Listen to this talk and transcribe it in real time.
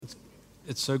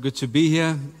It's so good to be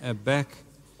here, back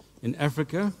in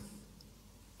Africa.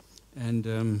 And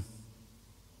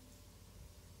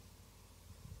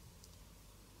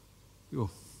you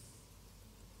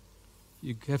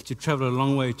have to travel a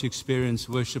long way to experience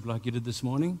worship like you did this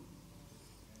morning.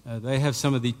 They have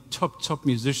some of the top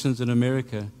musicians in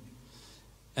America,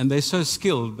 and they're so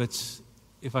skilled, but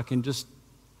if I can just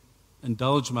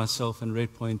indulge myself in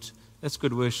Red Point, that's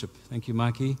good worship. Thank you,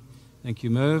 Mikey. Thank you,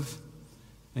 Merv.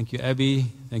 Thank you, Abby.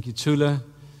 Thank you, Tula.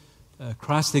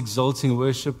 Christ-exalting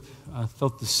worship. I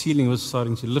felt the ceiling was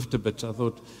starting to lift a bit. I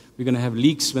thought we're going to have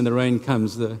leaks when the rain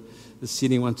comes. The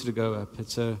ceiling wanted to go up.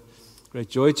 It's a great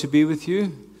joy to be with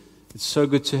you. It's so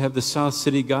good to have the South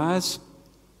City guys.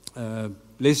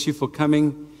 Bless you for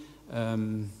coming.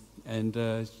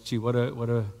 Gee, what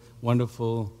a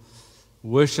wonderful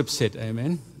worship set.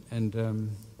 Amen.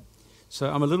 And so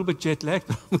I'm a little bit jet-lagged,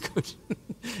 but I'm good.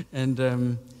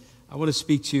 And I want to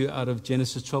speak to you out of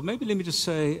Genesis 12. Maybe let me just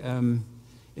say,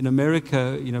 in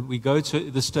America, we go to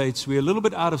the States. We're a little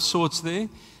bit out of sorts there.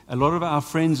 A lot of our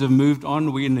friends have moved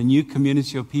on. We're in a new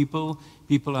community of people.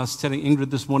 People, I was telling Ingrid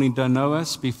this morning, don't know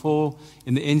us. Before,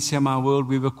 in the NCMI world,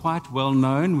 we were quite well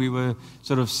known. We were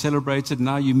sort of celebrated.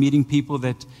 Now you're meeting people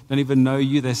that don't even know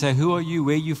you. They say, who are you?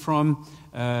 Where are you from?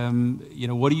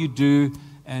 What do you do?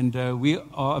 And we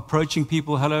are approaching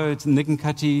people. Hello, it's Nick and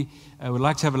Kati. We'd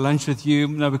like to have a lunch with you.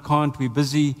 No, we can't. We're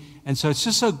busy. And so it's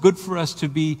just so good for us to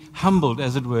be humbled,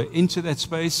 as it were, into that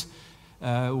space.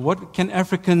 What can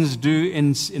Africans do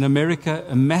in America?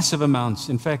 A massive amounts.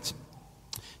 In fact,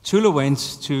 Tula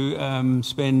went to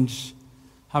spend,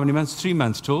 how many months? 3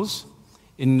 months, Tools,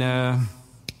 in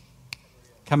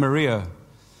Camarillo.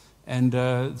 And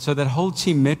so that whole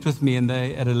team met with me and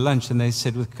they at a lunch, and they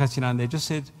said, with Katina, and they just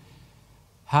said,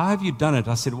 how have you done it?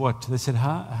 I said, what? They said,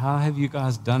 how have you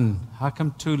guys done? How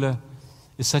come Tula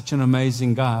is such an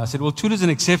amazing guy? I said, well, Tula's an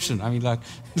exception. I mean,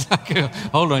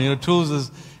 hold on, Tula's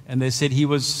is, and they said he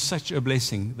was such a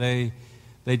blessing. They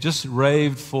just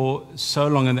raved for so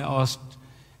long, and they asked,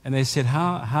 and they said,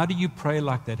 how do you pray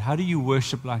like that? How do you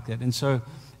worship like that? And so,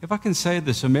 if I can say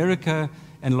this, America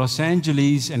and Los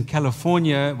Angeles and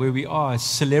California, where we are, is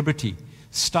celebrity,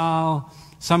 style.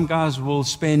 Some guys will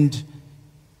spend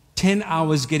 10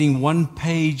 hours getting one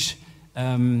page,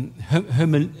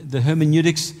 the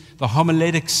hermeneutics, the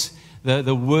homiletics,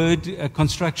 the word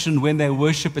construction when they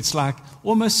worship. It's like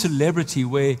almost celebrity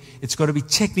where it's got to be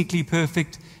technically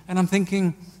perfect. And I'm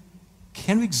thinking,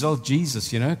 can we exalt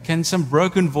Jesus, Can some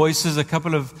broken voices, a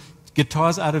couple of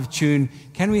guitars out of tune,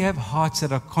 can we have hearts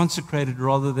that are consecrated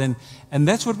rather than... And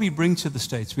that's what we bring to the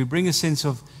States. We bring a sense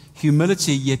of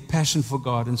humility yet passion for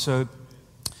God. And so...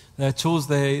 Tools,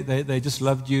 they just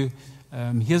loved you.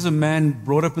 Here's a man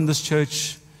brought up in this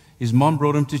church. His mom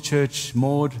brought him to church,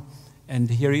 Maud, and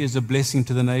here he is, a blessing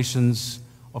to the nations.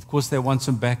 Of course, they want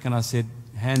him back, and I said,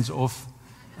 hands off.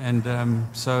 And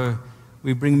so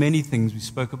we bring many things. We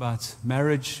spoke about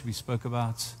marriage. We spoke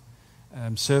about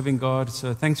serving God.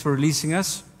 So thanks for releasing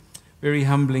us. Very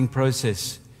humbling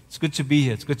process. It's good to be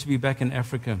here. It's good to be back in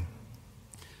Africa.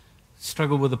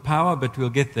 Struggle with the power, but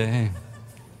we'll get there. Hey?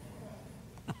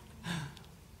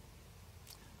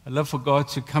 I'd love for God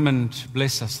to come and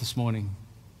bless us this morning.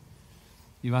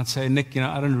 You might say, Nick,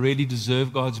 I don't really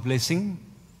deserve God's blessing.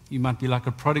 You might be like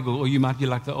a prodigal, or you might be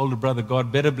like the older brother.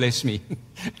 God better bless me.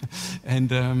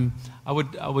 And I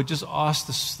would just ask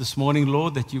this morning,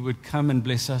 Lord, that you would come and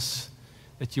bless us,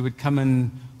 that you would come and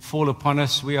fall upon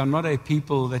us. We are not a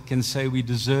people that can say we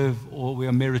deserve or we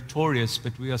are meritorious,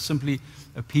 but we are simply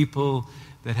a people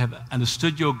that have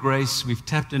understood your grace. We've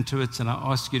tapped into it, and I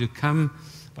ask you to come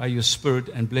by your Spirit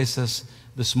and bless us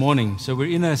this morning. So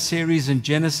we're in a series in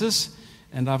Genesis,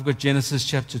 and I've got Genesis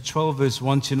chapter 12, verse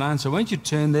 1 to 9. So won't you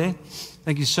turn there?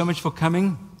 Thank you so much for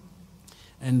coming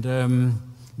and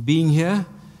being here.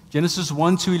 Genesis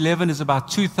 1 to 11 is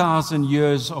about 2,000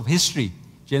 years of history.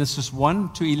 Genesis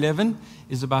 1 to 11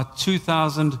 is about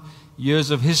 2,000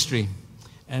 years of history.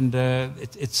 And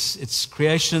it's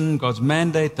creation, God's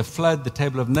mandate, the flood, the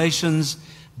table of nations,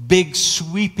 big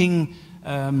sweeping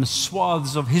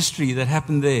swaths of history that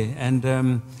happened there. And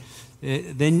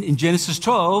then in Genesis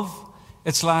 12,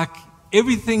 it's like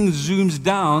everything zooms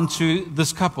down to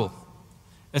this couple.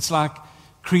 It's like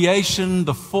creation,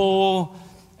 the fall,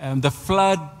 the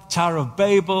flood, Tower of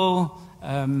Babel,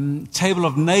 table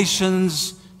of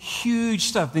nations, huge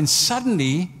stuff. Then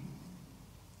suddenly,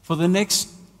 for the next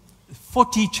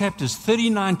 40 chapters,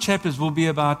 39 chapters will be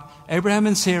about Abraham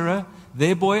and Sarah,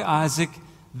 their boy Isaac,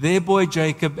 their boy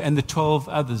Jacob, and the 12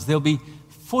 others. There'll be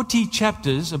 40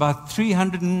 chapters, about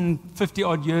 350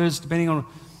 odd years, depending on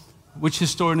which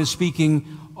historian is speaking,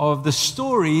 of the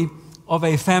story of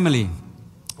a family.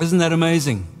 Isn't that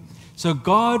amazing? So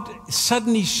God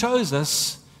suddenly shows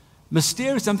us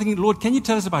mysterious. I'm thinking, Lord, can you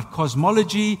tell us about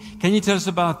cosmology? Can you tell us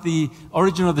about the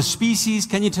origin of the species?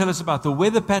 Can you tell us about the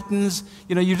weather patterns?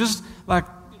 You just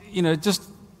just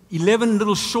 11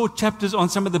 little short chapters on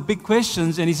some of the big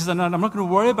questions. And he says, no, I'm not going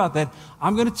to worry about that.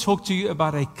 I'm going to talk to you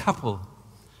about a couple,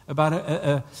 about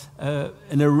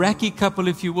an Iraqi couple,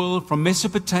 if you will, from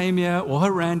Mesopotamia or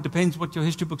Haran, depends what your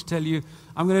history books tell you.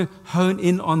 I'm going to hone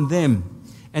in on them.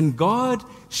 And God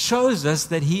shows us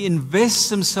that He invests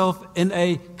Himself in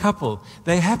a couple.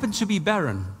 They happen to be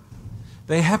barren.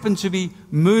 They happen to be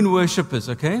moon worshippers,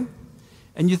 okay?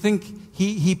 And you think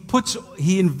He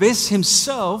invests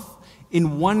Himself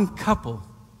in one couple.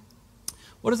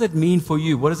 What does that mean for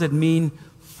you? What does that mean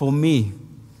for me?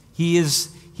 He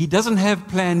doesn't have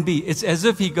plan B. It's as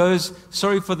if he goes,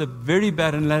 sorry for the very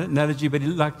bad analogy, but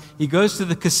he goes to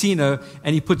the casino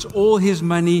and he puts all his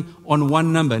money on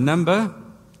one number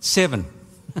 7.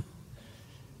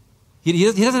 He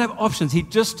doesn't have options. He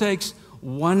just takes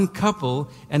one couple,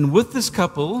 and with this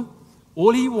couple,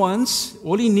 all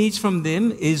he needs from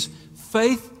them is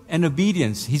faith and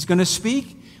obedience. He's going to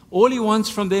speak. All he wants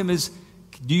from them is,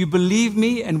 do you believe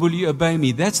me and will you obey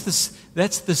me? That's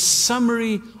the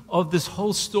summary of this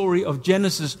whole story of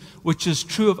Genesis, which is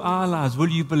true of our lives. Will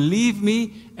you believe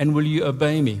me and will you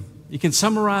obey me? You can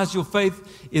summarize your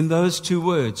faith in those 2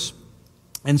 words.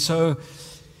 And so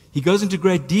he goes into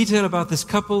great detail about this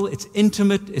couple. It's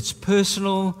intimate, it's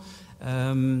personal.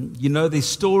 Their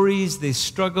stories, their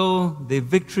struggle, their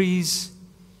victories.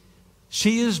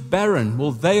 She is barren.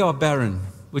 Well, they are barren,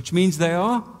 which means they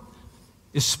are,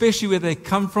 especially where they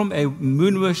come from, a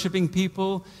moon-worshipping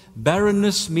people.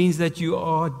 Barrenness means that you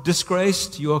are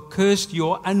disgraced, you are cursed,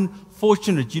 you are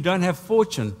unfortunate, you don't have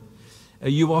fortune.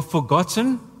 You are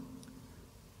forgotten,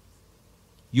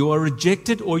 you are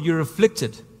rejected, or you're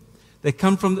afflicted. They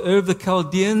come from the Ur of the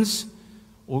Chaldeans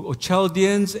or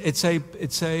Chaldeans. It's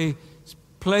a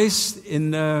place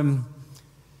in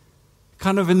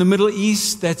kind of in the Middle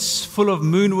East that's full of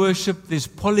moon worship. There's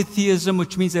polytheism,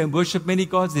 which means they worship many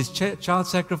gods. There's child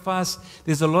sacrifice.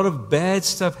 There's a lot of bad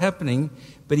stuff happening,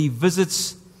 but he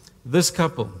visits this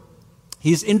couple.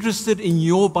 He's interested in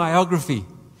your biography.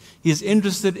 He's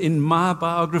interested in my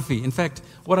biography. In fact,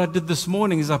 what I did this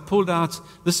morning is I pulled out,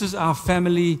 this is our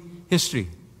family history.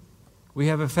 We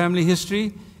have a family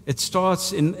history. It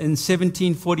starts in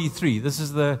 1743. This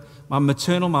is my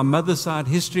mother's side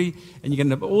history. And you can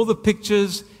have all the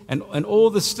pictures and all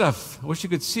the stuff. I wish you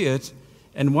could see it.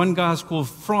 And one guy's called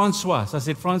Francois. So I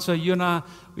said, Francois, you and I,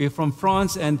 we're from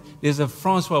France. And there's a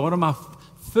Francois, one of my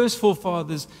first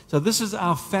forefathers. So this is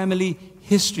our family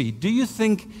history. Do you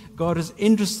think God is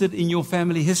interested in your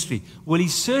family history? Well, He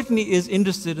certainly is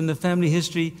interested in the family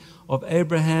history of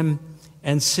Abraham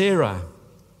and Sarah.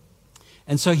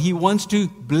 And so He wants to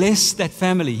bless that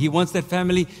family. He wants that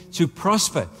family to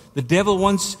prosper. The devil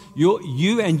wants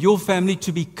you and your family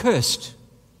to be cursed.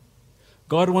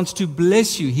 God wants to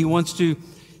bless you. He wants to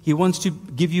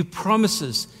give you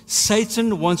promises.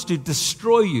 Satan wants to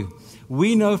destroy you.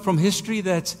 We know from history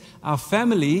that our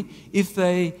family, if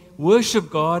they worship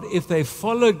God, if they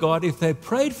followed God, if they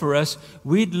prayed for us,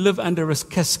 we'd live under a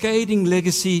cascading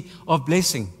legacy of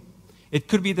blessing. It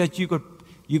could be that you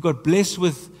got blessed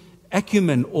with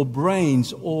acumen or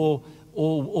brains or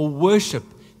worship.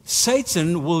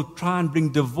 Satan will try and bring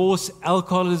divorce,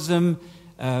 alcoholism,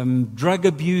 drug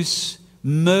abuse,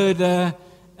 murder,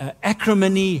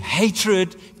 acrimony,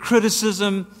 hatred,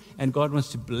 criticism, and God wants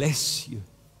to bless you.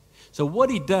 So what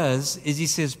He does is He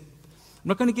says, I'm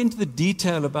not going to get into the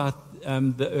detail about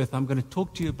the earth. I'm going to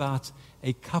talk to you about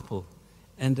a couple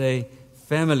and a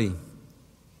family.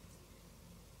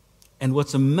 And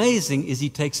what's amazing is He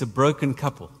takes a broken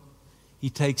couple. He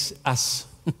takes us.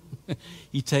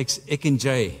 He takes Ek and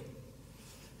Jay.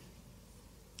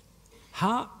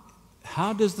 How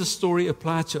does the story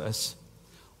apply to us?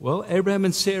 Well, Abraham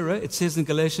and Sarah, it says in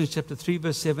Galatians chapter 3,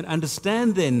 verse 7,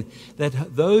 understand then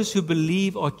that those who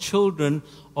believe are children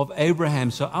of Abraham.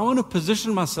 So I want to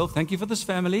position myself, thank you for this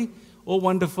family, all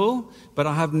wonderful, but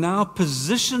I have now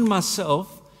positioned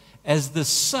myself as the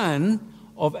son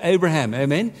of Abraham.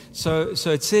 Amen? So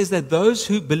it says that those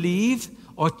who believe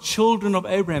are children of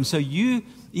Abraham. So you,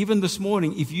 even this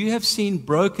morning, if you have seen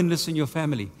brokenness in your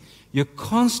family, you're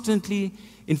constantly,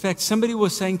 in fact, somebody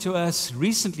was saying to us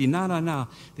recently, no,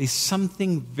 there's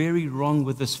something very wrong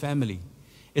with this family.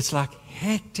 It's like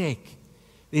hectic.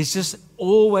 There's just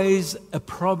always a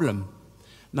problem.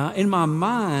 Now, in my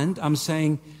mind, I'm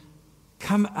saying,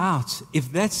 come out.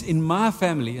 If that's in my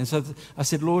family. And so I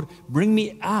said, Lord, bring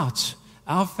me out.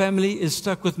 Our family is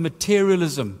stuck with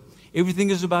materialism. Everything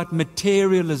is about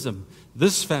materialism.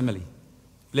 This family,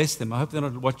 bless them. I hope they're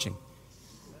not watching.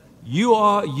 You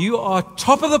are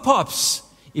top of the pops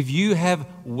if you have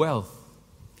wealth.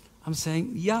 I'm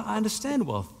saying, yeah, I understand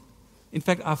wealth. In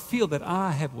fact, I feel that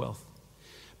I have wealth.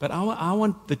 But I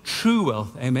want the true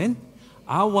wealth. Amen?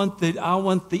 I want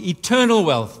the eternal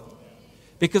wealth.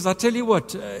 Because I tell you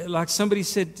what, like somebody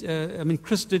said,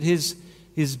 Chris did his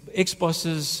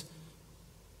ex-boss's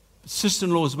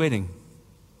sister-in-law's wedding.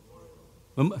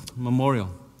 Memorial.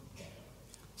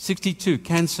 62,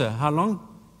 cancer. How long?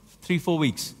 3-4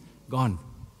 weeks. Gone.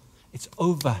 It's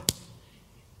over.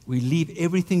 We leave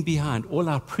everything behind, all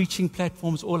our preaching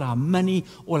platforms, all our money,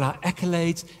 all our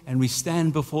accolades, and we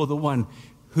stand before the one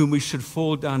whom we should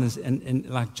fall down and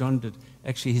like John did.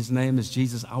 Actually, his name is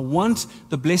Jesus. I want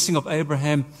the blessing of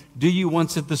Abraham. Do you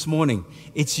want it this morning?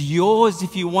 It's yours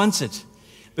if you want it,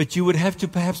 but you would have to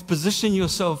perhaps position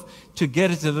yourself to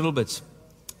get it a little bit.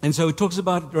 And so it talks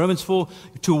about Romans 4,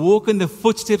 to walk in the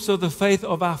footsteps of the faith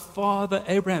of our father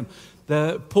Abraham.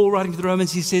 Paul writing to the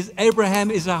Romans, he says,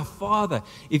 Abraham is our father.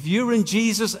 If you're in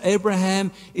Jesus,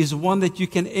 Abraham is one that you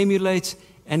can emulate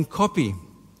and copy.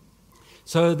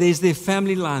 So there's their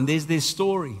family line, there's their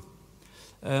story.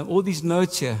 All these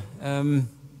notes here.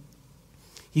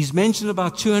 He's mentioned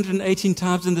about 218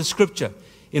 times in the scripture.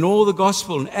 In all the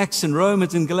gospel, in Acts and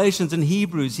Romans and Galatians and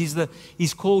Hebrews,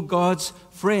 he's called God's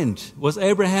friend. Was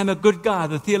Abraham a good guy?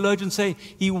 The theologians say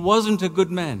he wasn't a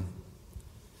good man.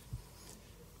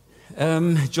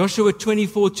 Joshua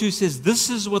 24:2 says, this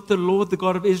is what the Lord, the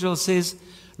God of Israel, says.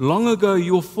 Long ago,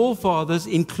 your forefathers,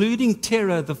 including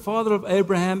Terah, the father of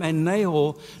Abraham and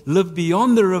Nahor, lived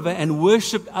beyond the river and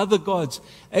worshipped other gods.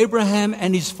 Abraham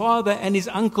and his father and his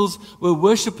uncles were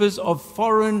worshippers of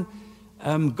foreign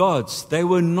gods. They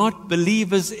were not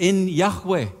believers in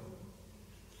Yahweh.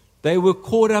 They were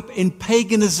caught up in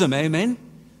paganism. Amen?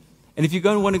 And if you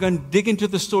want to go and dig into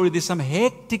the story, there's some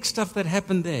hectic stuff that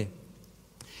happened there.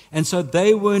 And so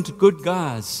they weren't good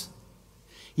guys.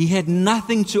 He had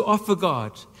nothing to offer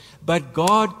God, but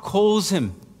God calls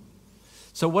him.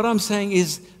 So what I'm saying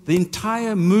is the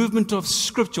entire movement of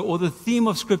Scripture, or the theme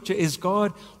of Scripture, is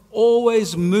God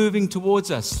always moving towards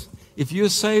us. If you're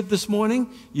saved this morning,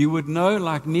 you would know,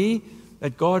 like me,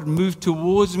 that God moved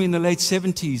towards me in the late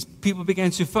 70s. People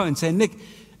began to phone, say, Nick,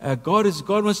 God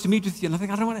wants to meet with you. And I think,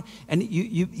 I don't want to. And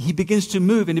he begins to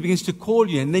move and he begins to call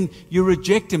you. And then you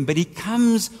reject him. But he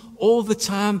comes all the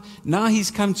time. Now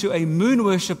he's come to a moon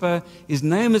worshiper. His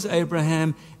name is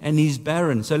Abraham and he's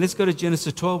barren. So let's go to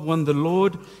Genesis 12:1. The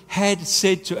Lord had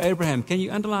said to Abraham. Can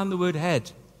you underline the word had?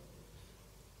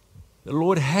 The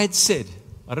Lord had said.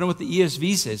 I don't know what the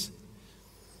ESV says.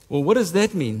 Well, what does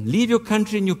that mean? Leave your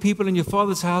country and your people and your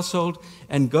father's household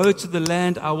and go to the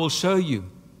land I will show you.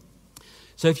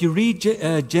 So if you read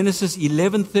Genesis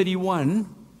 11:31,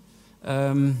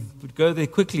 we'd go there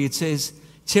quickly. It says,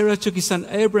 Terah took his son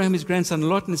Abraham, his grandson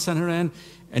Lot, and his son Haran,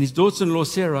 and his daughter-in-law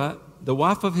Sarah, the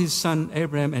wife of his son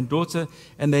Abraham, and daughter,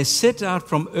 and they set out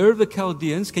from Ur of the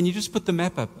Chaldeans. Can you just put the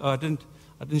map up? Oh, I didn't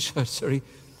show it, sorry.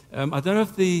 I don't know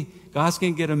if the guys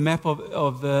can get a map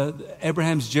of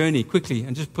Abraham's journey quickly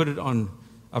and just put it on.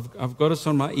 I've got it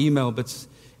on my email, but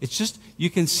it's just, you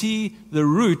can see the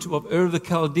route of Ur of the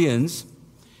Chaldeans.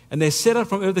 And they set out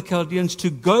from Ur of the Chaldeans to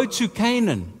go to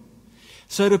Canaan.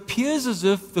 So it appears as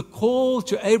if the call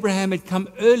to Abraham had come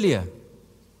earlier.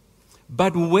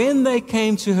 But when they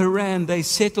came to Haran, they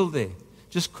settled there.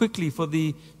 Just quickly for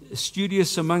the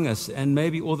studious among us and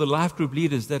maybe all the life group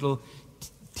leaders that'll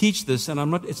teach this.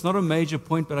 And it's not a major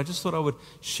point, but I just thought I would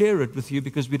share it with you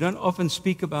because we don't often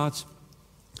speak about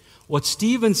what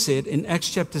Stephen said in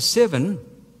Acts chapter 7,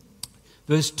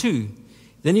 verse 2.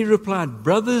 Then he replied,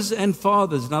 brothers and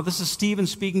fathers. Now this is Stephen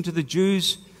speaking to the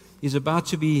Jews. He's about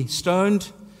to be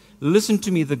stoned. Listen to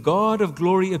me. The God of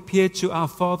glory appeared to our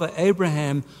father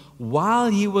Abraham while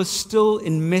he was still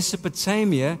in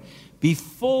Mesopotamia,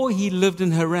 before he lived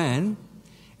in Haran,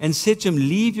 and said to him,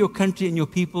 leave your country and your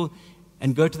people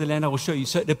and go to the land I will show you.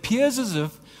 So it appears as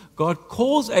if God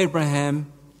calls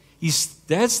Abraham. His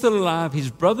dad's still alive. His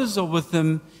brothers are with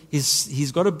him.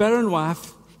 He's got a barren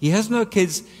wife. He has no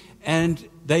kids. And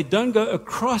they don't go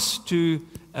across to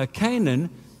Canaan,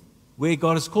 where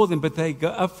God has called them, but they go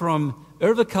up from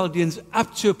Ur of the Chaldeans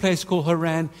up to a place called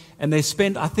Haran, and they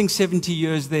spend, I think, 70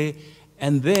 years there.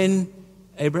 And then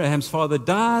Abraham's father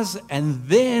dies, and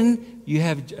then you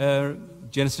have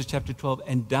Genesis chapter 12,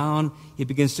 and down he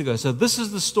begins to go. So this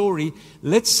is the story.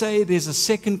 Let's say there's a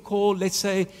second call. Let's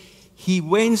say he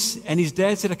went, and his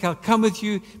dad said, okay, I'll come with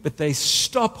you, but they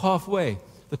stop halfway.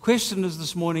 The question is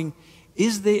this morning,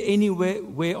 Is there anywhere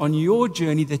where on your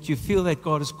journey that you feel that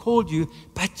God has called you,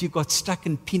 but you got stuck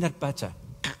in peanut butter?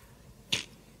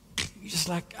 You're just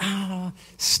like,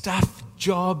 stuff,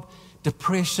 job,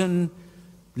 depression,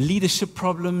 leadership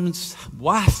problems,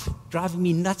 wife driving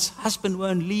me nuts, husband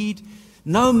won't lead,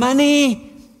 no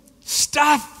money,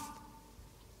 stuff,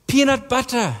 peanut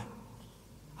butter.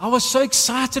 I was so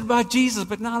excited about Jesus,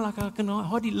 but now I can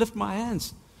hardly lift my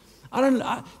hands.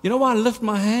 You know why I lift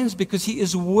my hands? Because He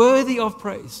is worthy of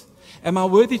praise. Am I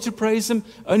worthy to praise Him?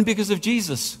 Only because of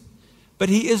Jesus. But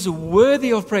He is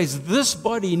worthy of praise. This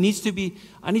body needs to be,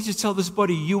 I need to tell this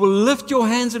body, you will lift your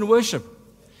hands in worship.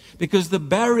 Because the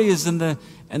barriers and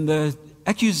the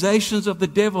accusations of the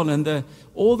devil and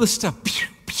all the stuff,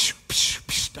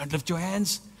 don't lift your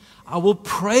hands. I will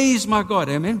praise my God.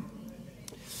 Amen.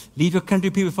 Leave your country,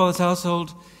 people, father's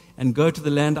household, and go to the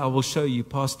land I will show you.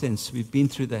 Past tense. We've been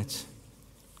through that.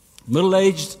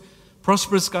 Middle-aged,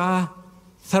 prosperous guy,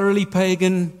 thoroughly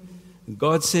pagan.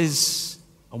 God says,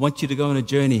 I want you to go on a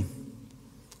journey.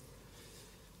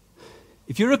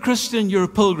 If you're a Christian, you're a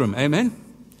pilgrim. Amen?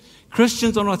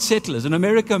 Christians are not settlers. In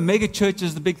America, mega church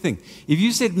is the big thing. If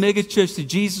you said mega church to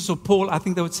Jesus or Paul, I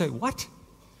think they would say, what?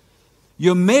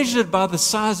 You're measured by the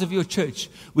size of your church.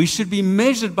 We should be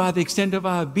measured by the extent of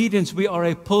our obedience. We are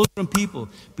a pilgrim people.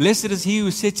 Blessed is he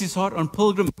who sets his heart on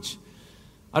pilgrimage.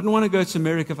 I don't want to go to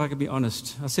America, if I can be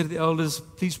honest. I said to the elders,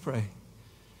 please pray.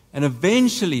 And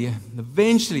eventually,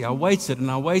 I waited.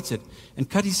 And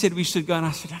Cuddy said we should go. And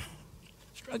I said, I'm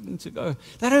struggling to go.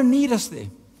 They don't need us there.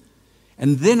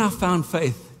 And then I found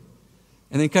faith.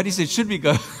 And then Cuddy said, should we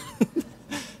go?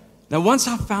 Now, once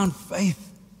I found faith,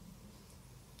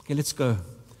 okay, let's go.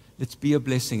 Let's be a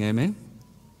blessing, amen?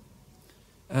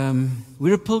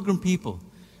 We're a pilgrim people.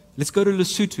 Let's go to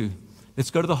Lesotho.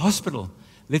 Let's go to the hospital.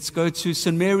 Let's go to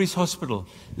St. Mary's Hospital.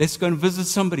 Let's go and visit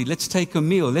somebody. Let's take a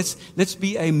meal. Let's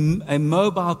be a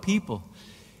mobile people.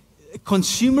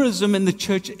 Consumerism in the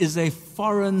church is a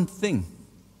foreign thing.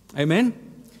 Amen?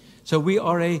 So we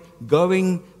are a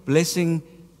going, blessing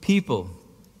people.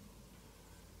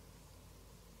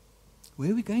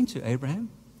 Where are we going to, Abraham?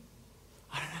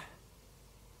 I don't know.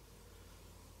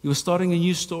 You were starting a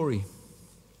new story.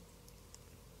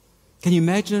 Can you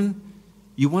imagine?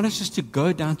 You want us just to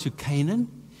go down to Canaan?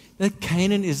 That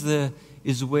Canaan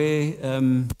is where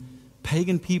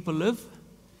pagan people live.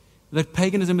 That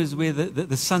paganism is where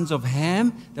the sons of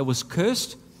Ham that was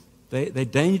cursed. They're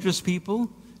dangerous people.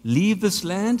 Leave this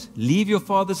land. Leave your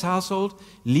father's household.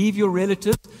 Leave your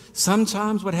relatives.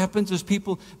 Sometimes what happens is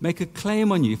people make a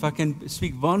claim on you. If I can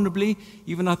speak vulnerably,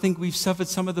 even I think we've suffered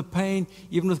some of the pain.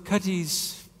 Even with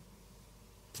Cutty's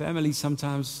family,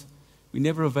 sometimes we're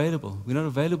never available. We're not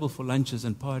available for lunches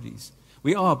and parties.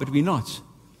 We are, but we're not.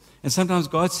 And sometimes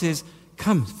God says,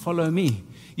 come, follow me.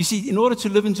 You see, in order to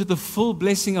live into the full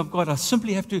blessing of God, I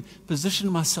simply have to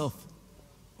position myself.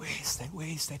 Where is that? Where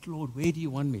is that, Lord? Where do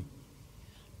you want me?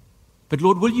 But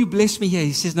Lord, will you bless me here?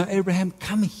 He says, no, Abraham,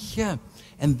 come here.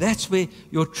 And that's where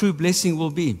your true blessing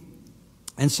will be.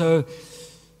 And so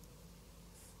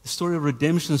the story of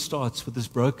redemption starts with this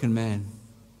broken man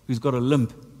who's got a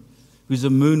limp, who's a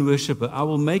moon worshiper. I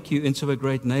will make you into a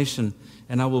great nation,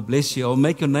 and I will bless you. I will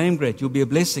make your name great. You'll be a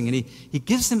blessing. And he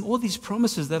gives them all these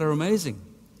promises that are amazing.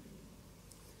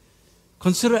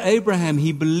 Consider Abraham.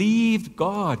 He believed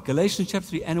God. Galatians chapter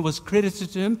 3, and it was credited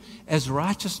to him as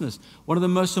righteousness. One of the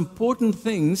most important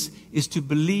things is to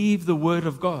believe the word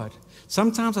of God.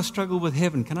 Sometimes I struggle with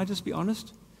heaven. Can I just be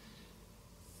honest?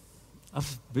 I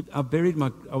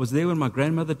was there when my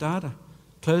grandmother died. I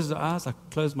closed her eyes. I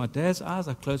closed my dad's eyes.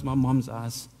 I closed my mom's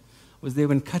eyes. I was there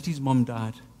when Cutty's mom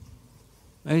died.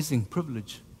 Amazing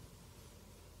privilege.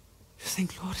 You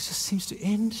think, Lord, it just seems to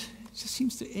end. It just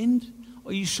seems to end.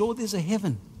 Are you sure there's a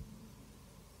heaven?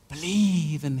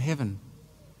 Believe in heaven.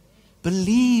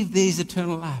 Believe there's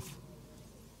eternal life.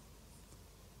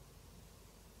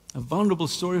 A vulnerable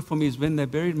story for me is when they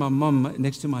buried my mom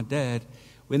next to my dad.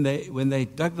 When they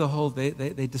dug the hole,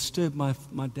 they disturbed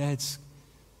my dad's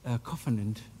coffin,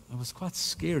 and it was quite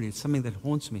scary. It's something that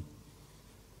haunts me.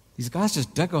 These guys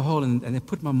just dug a hole and they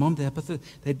put my mom there, but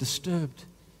they disturbed,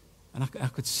 and I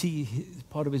could see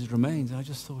part of his remains. And I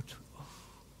just thought, oh,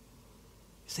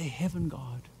 is there heaven,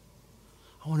 God?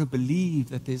 I want to believe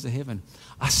that there's a heaven.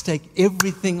 I stake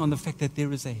everything on the fact that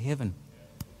there is a heaven.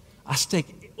 I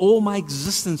stake all my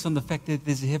existence on the fact that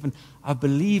there's a heaven. I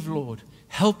believe, Lord.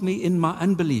 Help me in my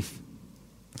unbelief.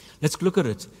 Let's look at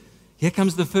it. Here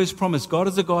comes the first promise. God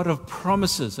is a God of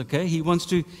promises, okay? He wants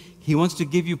to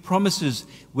give you promises.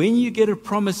 When you get a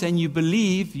promise and you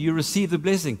believe, you receive the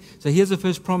blessing. So here's the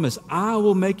first promise. I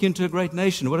will make you into a great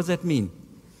nation. What does that mean?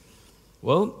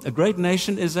 Well, a great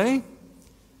nation is a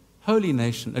holy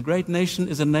nation. A great nation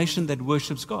is a nation that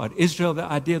worships God. Israel, the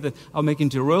idea that I'll make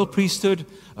into a royal priesthood,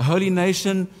 a holy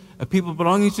nation, a people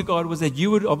belonging to God, was that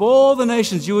you would, of all the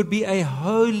nations, you would be a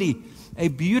holy, a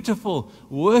beautiful,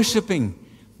 worshiping,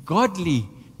 godly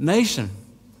nation.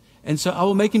 And so I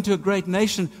will make into a great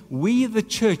nation. We, the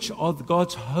church, are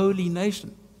God's holy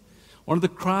nation. One of the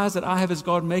cries that I have is,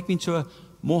 God, make me into a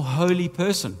more holy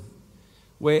person,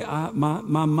 where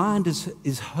my mind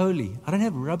is holy. I don't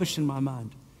have rubbish in my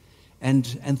mind and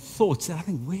thoughts that I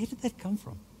think, where did that come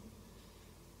from?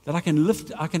 That I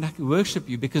can worship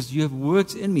you because you have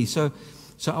worked in me. So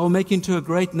I will make you into a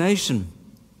great nation.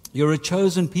 You're a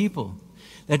chosen people,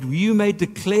 that you may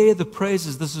declare the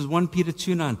praises. This is 1 Peter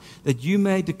 2:9, that you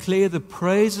may declare the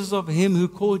praises of him who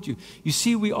called you. You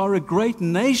see, we are a great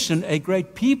nation, a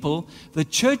great people, the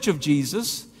church of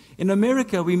Jesus. In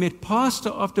America, we met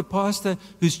pastor after pastor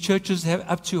whose churches have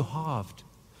up to halved.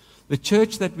 The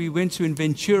church that we went to in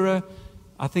Ventura,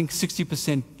 I think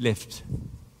 60% left.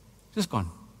 Just gone.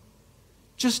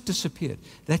 Just disappeared.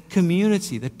 That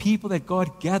community, that people that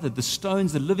God gathered, the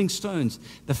stones, the living stones,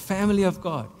 the family of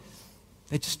God,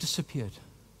 they just disappeared.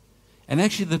 And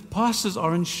actually, the pastors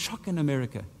are in shock in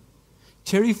America.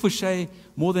 Terry Fouché,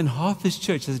 more than half his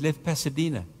church has left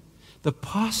Pasadena. The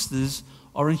pastors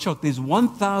are in shock. There's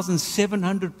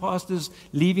 1,700 pastors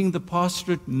leaving the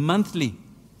pastorate monthly.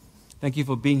 Thank you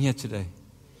for being here today.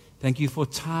 Thank you for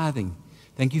tithing.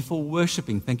 Thank you for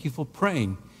worshiping. Thank you for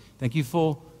praying. Thank you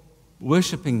for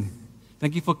worshiping.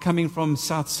 Thank you for coming from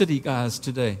South City, guys,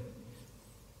 today.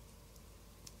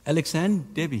 Alex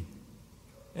and Debbie,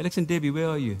 where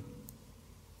are you?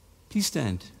 Please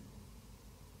stand.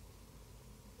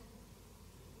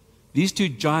 These two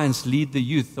giants lead the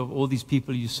youth of all these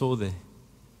people you saw there.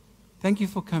 Thank you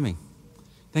for coming.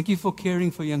 Thank you for caring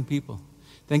for young people.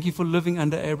 Thank you for living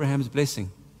under Abraham's blessing.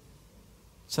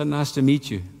 So nice to meet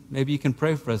you. Maybe you can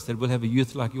pray for us that we'll have a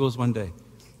youth like yours one day.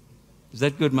 Is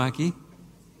that good, Mikey?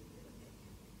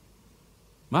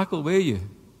 Michael, where are you?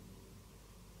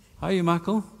 How are you,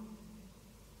 Michael?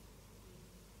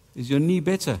 Is your knee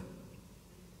better?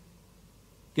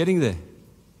 Getting there?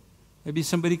 Maybe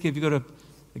somebody, if you've got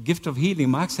a gift of healing.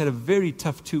 Mike's had a very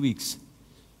tough 2 weeks.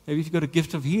 Maybe if you've got a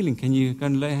gift of healing, can you go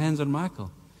and lay hands on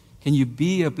Michael? Can you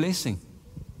be a blessing?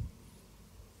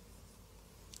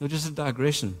 Or just a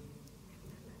digression.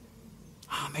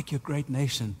 I'll make you a great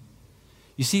nation.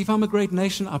 You see, if I'm a great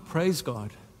nation, I praise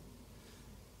God.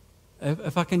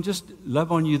 If I can just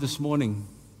love on you this morning,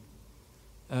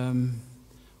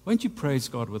 won't you praise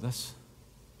God with us?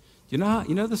 You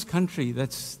know this country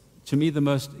that's, to me, the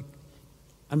most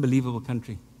unbelievable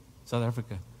country, South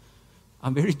Africa.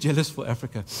 I'm very jealous for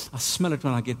Africa. I smell it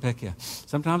when I get back here.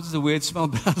 Sometimes it's a weird smell,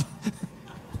 but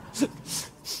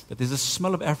there's a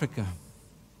smell of Africa.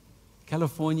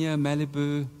 California,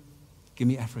 Malibu, give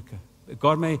me Africa.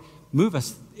 God may move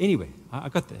us anyway. I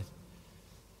got that.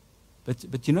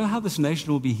 But you know how this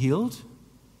nation will be healed?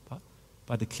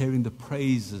 By declaring the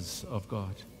praises of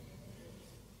God.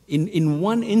 In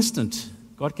one instant,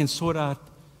 God can sort out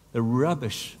the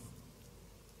rubbish.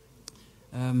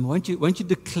 Won't you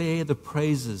declare the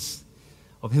praises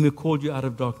of him who called you out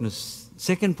of darkness?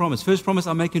 Second promise. First promise,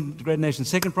 I'll make you a great nation.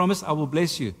 Second promise, I will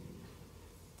bless you.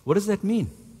 What does that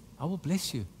mean? I will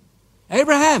bless you.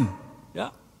 Abraham! Yeah.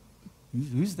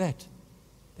 Who's that?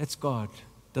 That's God.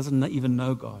 Doesn't even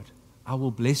know God. I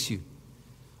will bless you.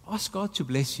 Ask God to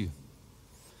bless you.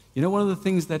 You know, one of the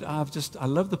things that I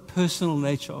love the personal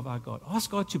nature of our God. Ask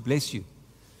God to bless you.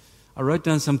 I wrote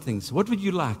down some things. What would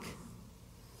you like?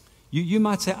 You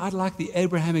might say, I'd like the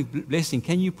Abrahamic blessing.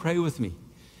 Can you pray with me?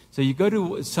 So you go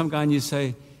to some guy and you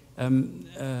say,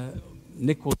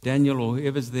 Nick or Daniel or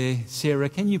whoever's there, Sarah,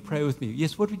 can you pray with me?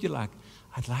 Yes, what would you like?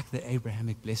 I'd like the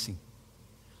Abrahamic blessing.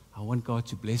 I want God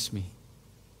to bless me.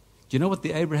 Do you know what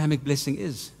the Abrahamic blessing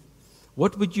is?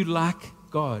 What would you like,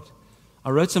 God? I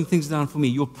wrote some things down for me.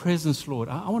 Your presence, Lord.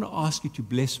 I want to ask you to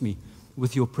bless me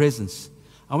with your presence.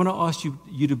 I want to ask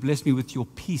you to bless me with your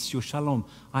peace, your shalom.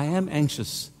 I am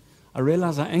anxious. I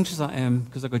realize how anxious I am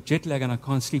because I've got jet lag and I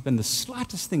can't sleep, and the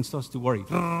slightest thing starts to worry.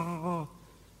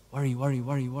 Worry.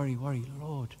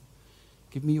 Lord,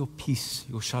 give me your peace,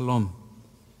 your shalom.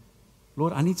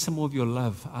 Lord, I need some more of your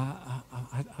love.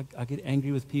 I get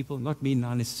angry with people, not me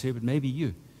not necessarily, but maybe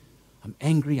you. I'm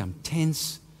angry, I'm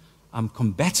tense, I'm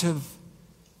combative.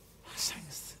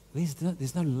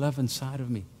 There's no love inside of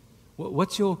me.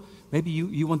 Maybe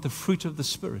you want the fruit of the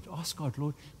Spirit. Ask God,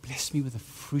 Lord, bless me with the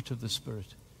fruit of the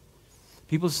Spirit.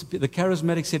 The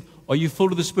charismatic said, are you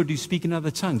full of the Spirit? Do you speak in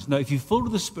other tongues? No, if you're full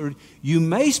of the Spirit, you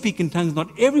may speak in tongues.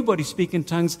 Not everybody speaks in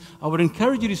tongues. I would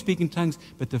encourage you to speak in tongues,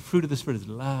 but the fruit of the Spirit is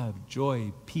love,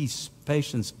 joy, peace,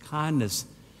 patience, kindness,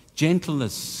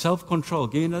 gentleness, self-control.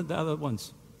 Give me the other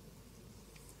ones.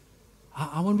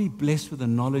 I want to be blessed with the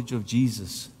knowledge of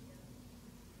Jesus.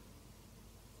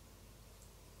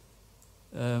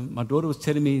 My daughter was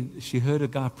telling me she heard a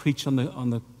guy preach on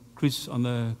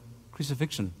the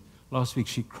crucifixion last week.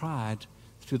 She cried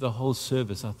through the whole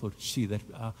service. I thought,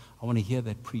 I want to hear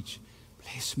that preach.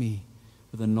 Bless me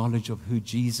with the knowledge of who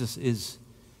Jesus is.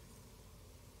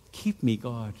 Keep me,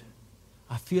 God.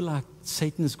 I feel like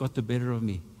Satan has got the better of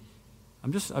me.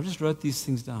 I've just wrote these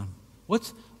things down.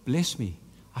 Bless me?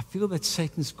 I feel that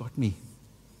Satan's got me.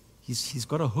 He's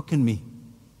got a hook in me.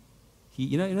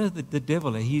 The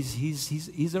devil,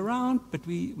 he's around, but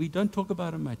we don't talk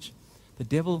about him much. The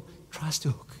devil tries to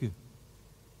hook you.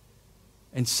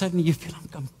 And suddenly you feel,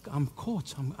 I'm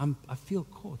caught. I feel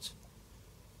caught.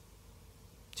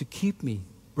 To keep me,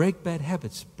 break bad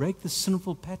habits, break the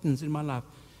sinful patterns in my life.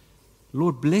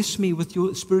 Lord, bless me with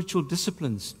your spiritual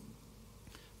disciplines.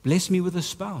 Bless me with a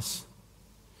spouse.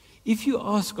 If you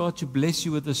ask God to bless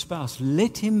you with a spouse,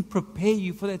 let Him prepare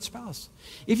you for that spouse.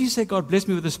 If you say, God, bless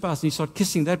me with a spouse, and you start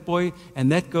kissing that boy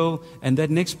and that girl and that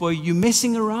next boy, you're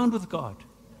messing around with God.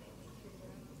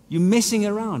 You're messing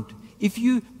around. If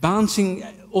you bouncing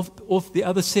off the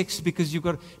other sex because you've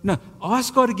got... No,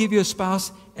 ask God to give you a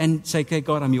spouse and say, okay,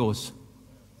 God, I'm yours.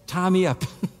 Tie me up.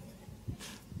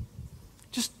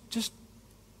 Just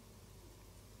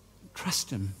trust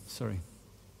Him. Sorry.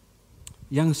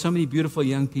 So many beautiful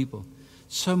young people.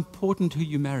 So important who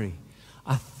you marry.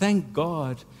 I thank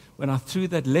God when I threw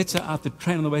that letter out the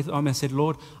train on the way to the army. I said,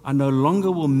 Lord, I no longer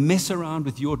will mess around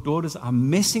with your daughters. I'm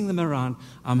messing them around.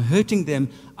 I'm hurting them.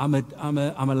 I'm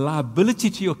a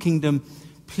liability to your kingdom.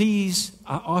 Please,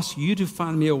 I ask you to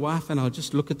find me a wife, and I'll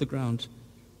just look at the ground.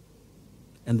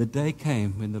 And the day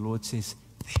came when the Lord says,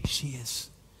 there she is.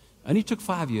 Only took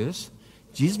 5 years.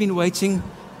 Jesus has been waiting.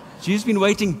 She's been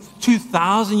waiting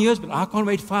 2,000 years, but I can't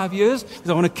wait 5 years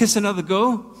because I want to kiss another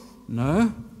girl.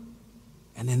 No.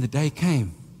 And then the day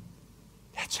came.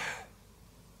 That's her.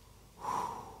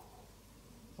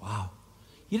 Whew. Wow.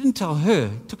 You didn't tell her.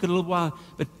 It took a little while,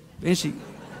 but eventually.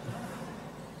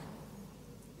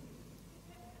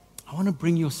 I want to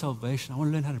bring your salvation. I want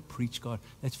to learn how to preach, God.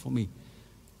 That's for me.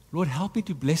 Lord, help me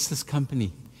to bless this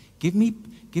company. Give me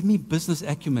business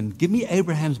acumen. Give me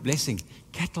Abraham's blessing.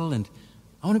 Cattle and...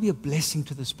 I want to be a blessing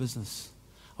to this business.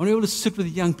 I want to be able to sit with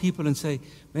young people and say,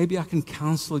 maybe I can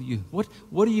counsel you. What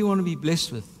do you want to be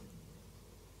blessed with?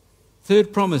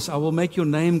 Third promise, I will make your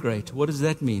name great. What does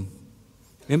that mean?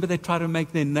 Remember they try to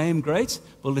make their name great?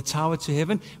 Build a tower to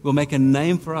heaven. We'll make a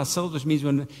name for ourselves, which means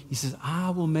when He says,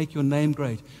 I will make your name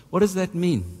great. What does that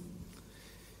mean?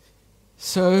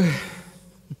 So,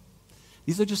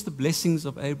 these are just the blessings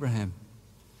of Abraham.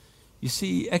 You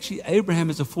see, actually,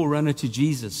 Abraham is a forerunner to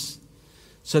Jesus.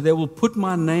 So they will put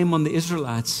my name on the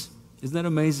Israelites. Isn't that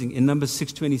amazing? In Numbers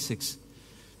 6:26.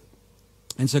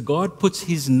 And so God puts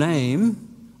His name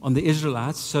on the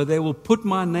Israelites. So they will put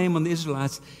my name on the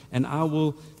Israelites, and I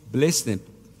will bless them.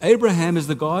 Abraham is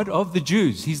the God of the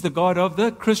Jews. He's the God of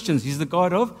the Christians. He's the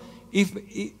God of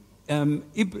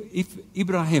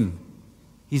Ibrahim.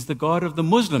 He's the God of the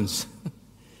Muslims.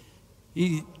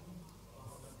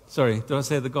 Sorry, did I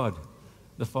say the God?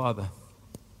 The Father.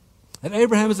 And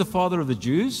Abraham is the father of the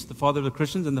Jews, the father of the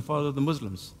Christians, and the father of the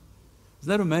Muslims.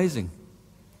 Isn't that amazing?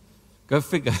 Go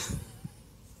figure.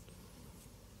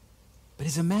 But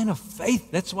he's a man of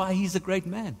faith. That's why he's a great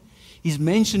man. He's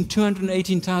mentioned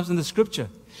 218 times in the Scripture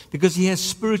because he has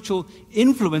spiritual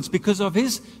influence because of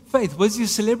his faith. Was he a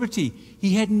celebrity?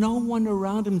 He had no one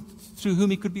around him through whom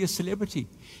he could be a celebrity.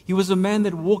 He was a man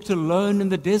that walked alone in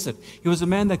the desert. He was a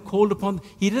man that called upon...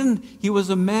 He was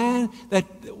a man that...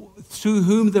 through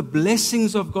whom the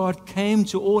blessings of God came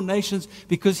to all nations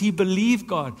because he believed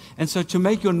God. And so to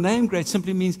make your name great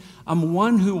simply means I'm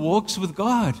one who walks with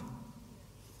God.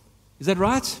 Is that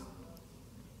right?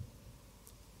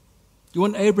 You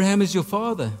want Abraham as your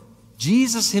father.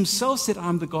 Jesus Himself said,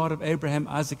 I'm the God of Abraham,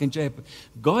 Isaac, and Jacob.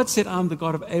 God said, I'm the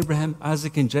God of Abraham,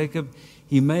 Isaac, and Jacob.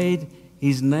 He made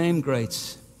His name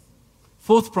great.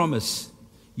 Fourth promise,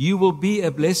 you will be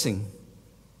a blessing.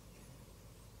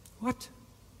 What?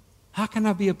 How can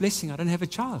I be a blessing? I don't have a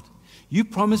child. You're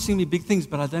promising me big things,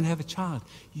 but I don't have a child.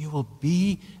 You will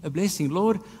be a blessing.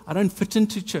 Lord, I don't fit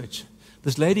into church.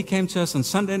 This lady came to us on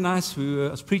Sunday nights. I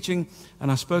was preaching,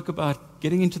 and I spoke about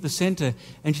getting into the center.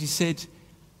 And she said,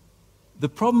 the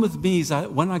problem with me is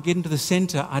when I get into the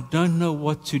center, I don't know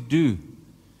what to do.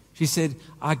 She She said,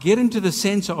 I get into the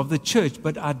center of the church,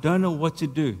 but I don't know what to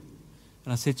do.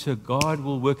 And I said to her, God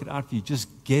will work it out for you. Just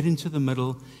get into the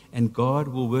middle, and God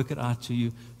will work it out for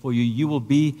you. You will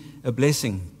be a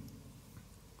blessing.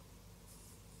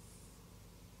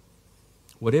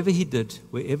 Whatever he did,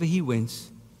 wherever he went,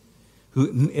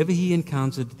 whomever he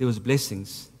encountered, there was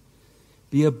blessings.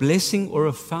 Be a blessing or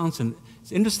a fountain.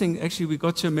 It's interesting, actually, we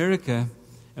got to America,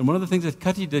 and one of the things that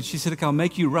Cutty did, she said, okay, I'll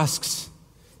make you rusks.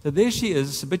 So there she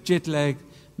is, a bit jet-lagged,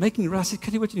 making rusks. I said,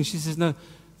 Cutty, what are you doing? She says, no,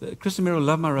 Chris and Meryl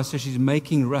love my rusks, so she's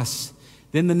making rusks.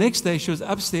 Then the next day, she was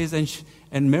upstairs,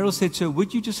 and Meryl said to her,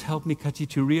 would you just help me, Cutty,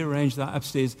 to rearrange the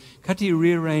upstairs? Cutty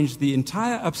rearranged the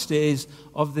entire upstairs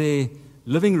of their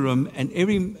living room, and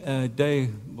every day,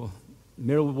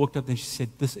 Meryl walked up and she said,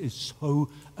 this is so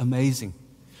amazing.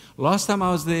 Last time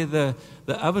I was there, the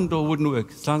oven door wouldn't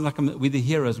work. It sounds like we're the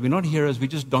heroes. We're not heroes, we're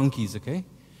just donkeys, okay?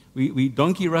 We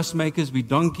donkey rust makers, we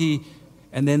donkey,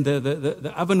 and then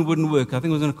the oven wouldn't work. I think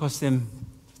it was going to cost them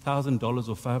 $1,000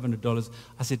 or $500.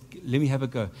 I said, let me have a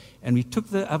go. And we took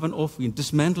the oven off, we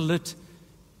dismantled it.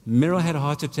 Meryl had a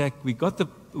heart attack.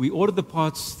 We ordered the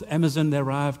parts, Amazon, they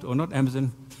arrived, or not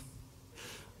Amazon.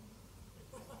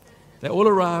 They all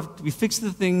arrived. We fixed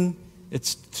the thing.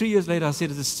 It's 3 years later. I said,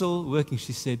 is it still working?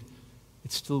 She said,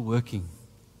 it's still working.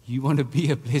 You want to be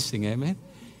a blessing, amen?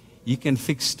 You can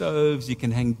fix stoves. You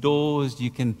can hang doors. You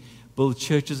can build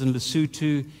churches in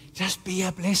Lesotho. Just be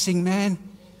a blessing, man.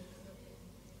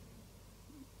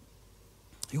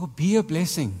 You'll be a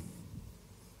blessing.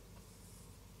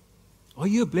 Are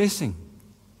you a blessing?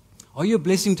 Are you a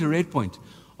blessing to Red Point?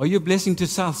 Are you a blessing to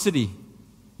South City?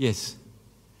 Yes.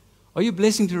 Are you a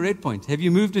blessing to Red Point? Have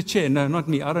you moved a chair? No, not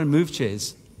me. I don't move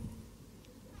chairs.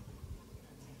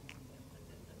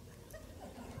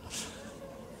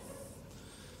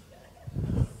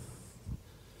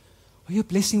 Are you a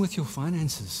blessing with your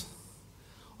finances?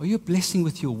 Are you a blessing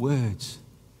with your words?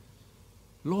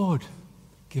 Lord,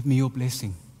 give me your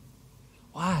blessing.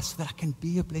 Why? So that I can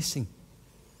be a blessing.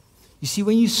 You see,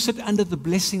 when you sit under the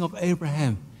blessing of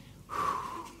Abraham,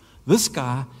 this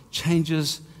guy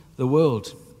changes the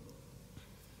world.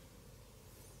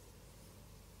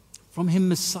 From him,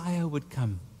 Messiah would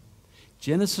come.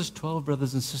 Genesis 12,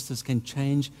 brothers and sisters, can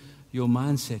change your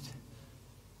mindset.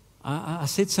 I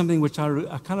said something which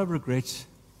I kind of regret.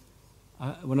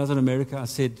 When I was in America, I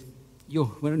said,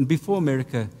 before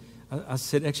America, I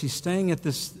said, actually, staying at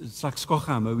this, it's like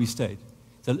Skocham where we stayed.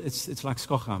 It's like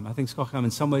Skocham. I think Skocham in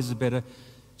some ways is better,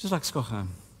 just like Skocham.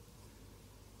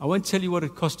 I won't tell you what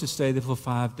it cost to stay there for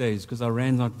 5 days because our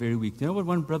rand's not very weak. You know what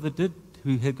one brother did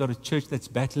who had got a church that's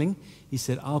battling? He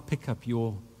said, I'll pick up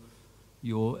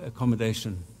your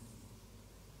accommodation.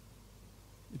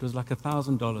 It was like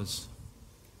 $1,000.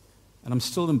 And I'm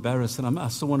still embarrassed, and I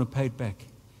still want to pay it back.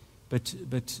 But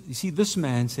you see, this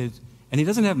man said, and he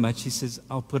doesn't have much, he says,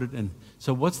 I'll put it in.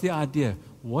 So what's the idea?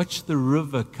 Watch the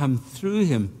river come through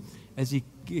him as he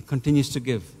continues to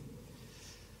give.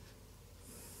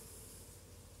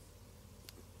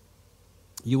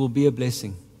 You will be a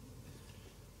blessing.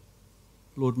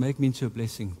 Lord, make me into a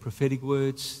blessing. Prophetic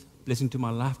words, blessing to my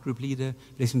life group leader,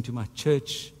 blessing to my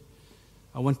church.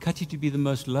 I want Kati to be the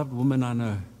most loved woman I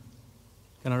know.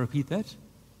 Can I repeat that?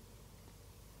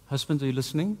 Husbands, are you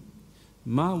listening?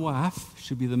 My wife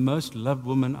should be the most loved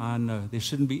woman I know. There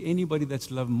shouldn't be anybody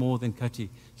that's loved more than Kati.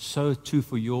 So too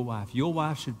for your wife. Your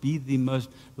wife should be the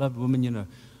most loved woman you know.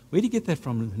 Where do you get that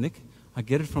from, Nick? I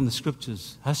get it from the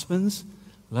scriptures. Husbands,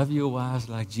 love your wives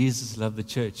like Jesus loved the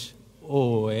church.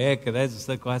 Oh, heck, that's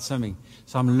quite something.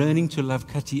 So I'm learning to love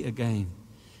Kati again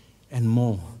and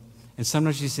more. And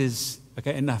sometimes she says,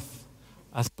 okay, enough.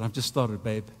 I said, I've just started,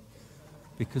 babe.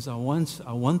 Because I want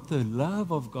the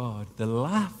love of God, the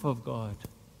life of God.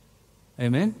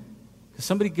 Amen?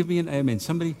 Somebody give me an amen.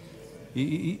 Somebody,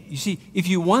 you see, if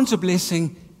you want a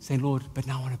blessing, say, Lord, but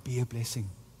now I want to be a blessing.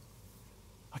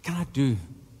 What can I do?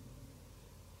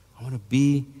 I want to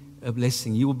be a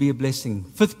blessing. You will be a blessing.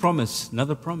 Fifth promise,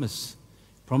 another promise.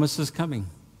 Promise is coming.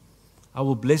 I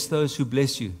will bless those who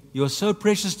bless you. You are so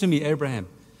precious to me, Abraham,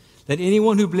 that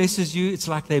anyone who blesses you, it's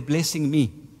like they're blessing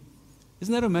me.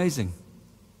 Isn't that amazing?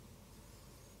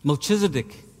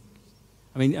 Melchizedek.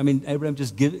 I mean, Abraham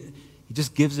just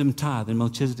gives him tithe, and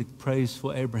Melchizedek prays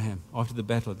for Abraham after the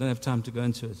battle. I don't have time to go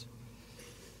into it.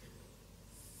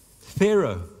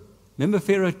 Pharaoh. Remember,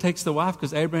 Pharaoh takes the wife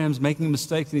because Abraham's making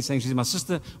mistakes, and he's saying she's my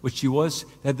sister, which she was.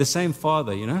 They had the same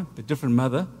father, but different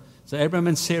mother. So Abraham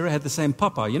and Sarah had the same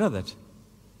papa. You know that?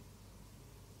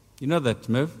 You know that,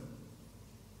 Merv?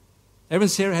 Abraham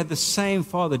and Sarah had the same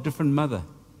father, different mother.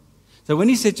 So when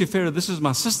he said to Pharaoh, this is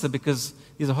my sister, because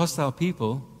these are hostile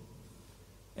people,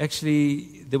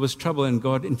 actually there was trouble and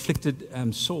God inflicted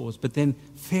sores. But then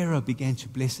Pharaoh began to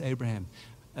bless Abraham.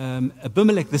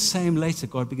 Abimelech, the same later,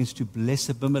 God begins to bless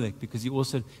Abimelech because he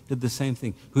also did the same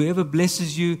thing. Whoever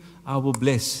blesses you, I will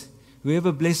bless.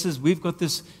 Whoever blesses, we've got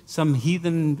some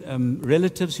heathen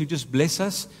relatives who just bless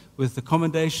us with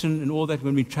accommodation and all that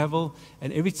when we travel.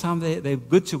 And every time they're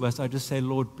good to us, I just say,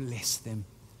 Lord, bless them.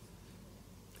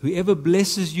 Whoever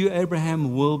blesses you,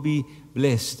 Abraham, will be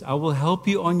blessed. I will help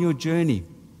you on your journey.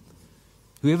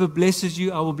 Whoever blesses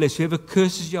you, I will bless. Whoever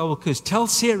curses you, I will curse. Tell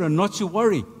Sarah not to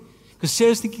worry. Because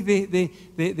Sarah's thinking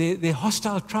they're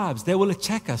hostile tribes. They will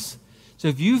attack us. So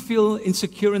if you feel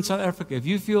insecure in South Africa, if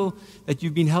you feel that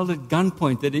you've been held at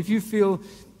gunpoint, that if you feel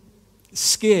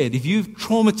scared, if you've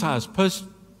traumatized,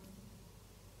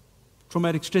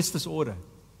 post-traumatic stress disorder,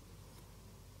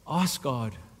 ask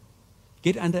God.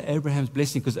 Get under Abraham's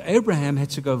blessing, because Abraham had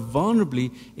to go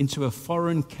vulnerably into a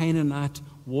foreign Canaanite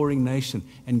warring nation.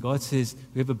 And God says,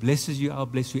 whoever blesses you, I'll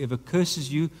bless. Whoever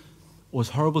curses you or is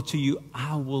horrible to you,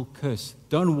 I will curse.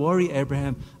 Don't worry,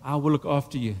 Abraham, I will look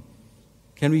after you.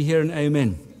 Can we hear an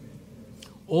amen?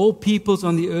 All peoples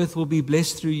on the earth will be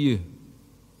blessed through you.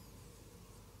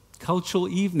 Cultural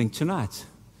evening tonight.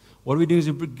 What are we doing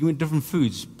is we're doing different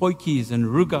foods, potjies and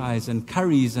rugais and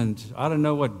curries and I don't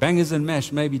know what, bangers and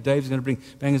mash. Maybe Dave's going to bring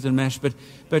bangers and mash. But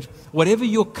whatever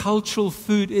your cultural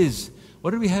food is, what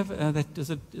do we have?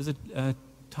 Is it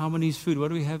Taiwanese food? What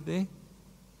do we have there?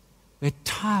 We had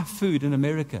Thai food in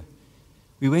America.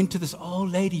 We went to this old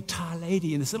lady, Thai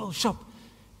lady, in this little shop.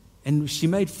 And she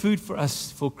made food for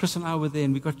us, for Chris and I were there,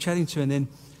 and we got chatting to her.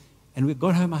 And we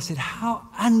got home, I said, how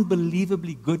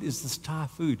unbelievably good is this Thai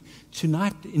food?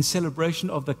 Tonight, in celebration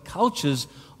of the cultures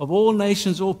of all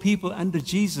nations, all people under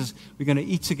Jesus, we're going to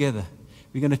eat together.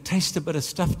 We're going to taste a bit of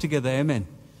stuff together, amen.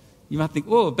 You might think,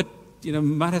 oh, but, we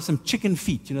might have some chicken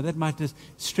feet. That might just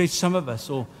stretch some of us,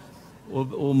 or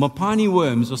mapani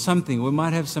worms or something.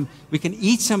 We can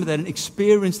eat some of that and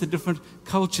experience the different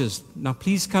cultures. Now,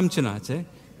 please come tonight,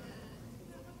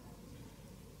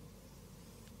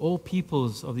 All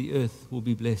peoples of the earth will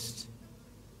be blessed.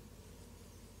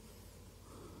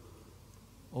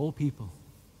 All people.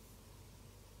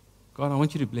 God, I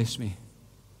want you to bless me.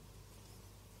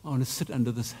 I want to sit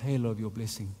under this halo of your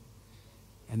blessing.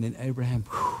 And then Abraham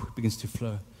begins to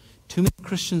flow. Too many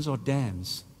Christians are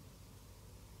dams.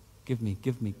 Give me,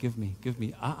 give me, give me, give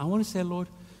me. I want to say, Lord,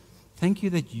 thank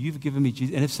you that you've given me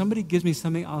Jesus. And if somebody gives me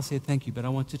something, I'll say thank you. But I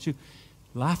want to.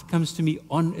 Life comes to me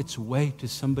on its way to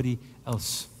somebody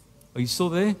else. Are you still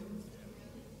there?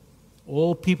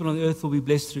 All people on the earth will be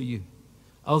blessed through you.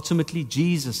 Ultimately,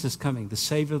 Jesus is coming, the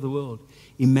Savior of the world.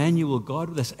 Emmanuel, God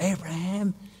with us.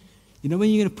 Abraham, when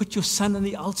you're going to put your son on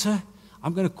the altar?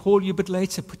 I'm going to call you a bit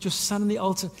later. Put your son on the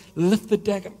altar. Lift the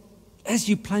dagger. As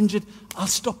you plunge it, I'll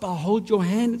stop. I'll hold your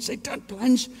hand and say, don't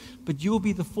plunge. But you'll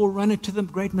be the forerunner to the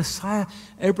great Messiah.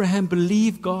 Abraham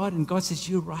believed God, and God says,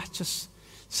 you're righteous.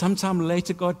 Sometime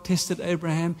later, God tested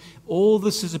Abraham. All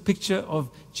this is a picture of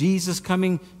Jesus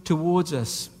coming towards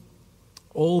us.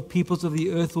 All peoples of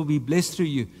the earth will be blessed through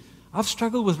you. I've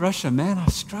struggled with Russia, man.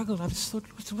 I've struggled. I've just thought,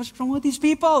 what's wrong with these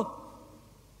people?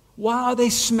 Why are they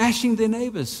smashing their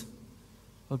neighbors?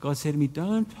 Well, God said to me,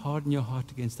 don't harden your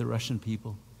heart against the Russian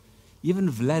people. Even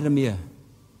Vladimir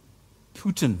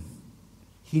Putin,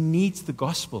 he needs the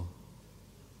gospel.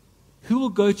 Who will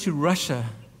go to Russia?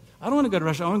 I don't want to go to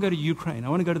Russia. I want to go to Ukraine. I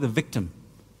want to go to the victim.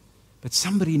 But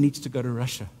somebody needs to go to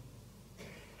Russia.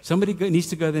 Somebody needs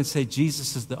to go there and say,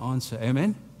 Jesus is the answer.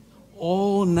 Amen?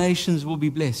 All nations will be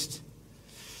blessed.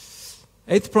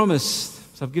 Eighth promise.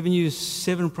 So I've given you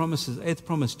 7 promises. Eighth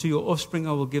promise. To your offspring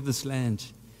I will give this land.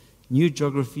 New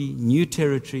geography, new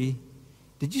territory.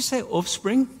 Did you say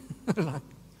offspring?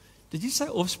 Did you say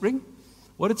offspring?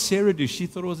 What did Sarah do? She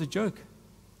thought it was a joke.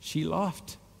 She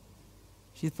laughed.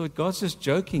 She thought, God's just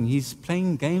joking. He's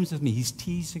playing games with me. He's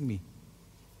teasing me.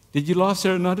 Did you laugh,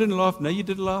 Sarah? No, I didn't laugh. No, you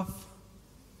did laugh.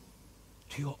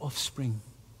 To your offspring.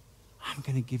 I'm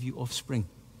going to give you offspring.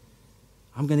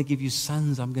 I'm going to give you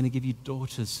sons. I'm going to give you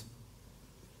daughters.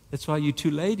 That's why you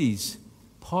 2 ladies,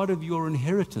 part of your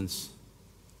inheritance,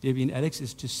 Debbie and Alex,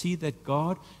 is to see that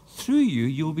God, through you,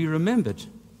 you'll be remembered.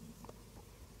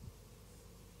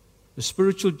 The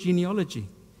spiritual genealogy,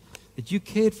 that you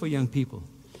cared for young people.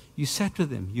 You sat with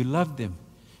them. You loved them.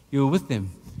 You were with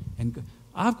them. And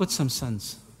I've got some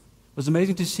sons. It was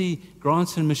amazing to see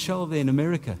Grant and Michelle there in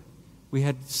America. We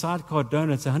had sidecar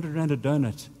donuts, 100 Rand a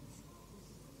donut.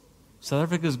 South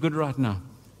Africa is good right now.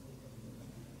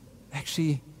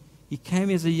 Actually, he came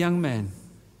as a young man.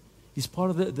 He's part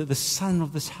of the son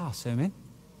of this house. Amen?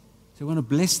 So we want to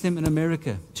bless them in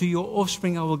America. To your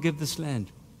offspring I will give this land.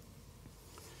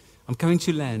 I'm coming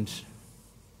to land.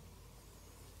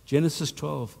 Genesis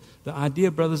 12. The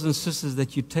idea, brothers and sisters,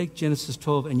 that you take Genesis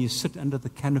 12 and you sit under the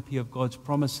canopy of God's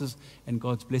promises and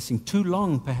God's blessing. Too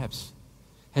long, perhaps,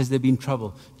 has there been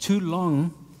trouble. Too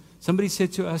long. Somebody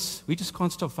said to us, we just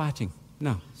can't stop fighting.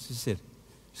 No, she said,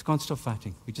 just can't stop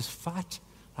fighting. We just fight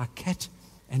like cat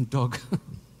and dog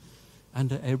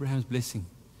under Abraham's blessing.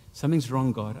 Something's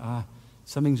wrong, God.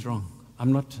 Something's wrong.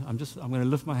 I'm going to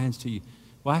lift my hands to you.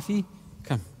 Wifey,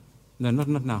 come. No,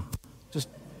 not now.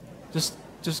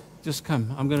 Just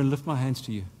come. I'm going to lift my hands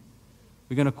to you.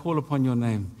 We're going to call upon your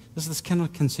name. This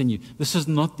cannot continue. This is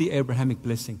not the Abrahamic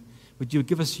blessing. Would you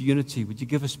give us unity? Would you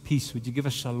give us peace? Would you give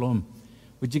us shalom?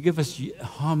 Would you give us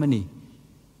harmony?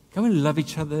 Can we love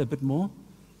each other a bit more?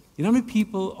 You know how many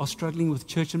people are struggling with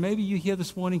church? And maybe you're here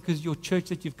this morning because your church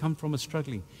that you've come from is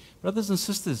struggling. Brothers and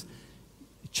sisters,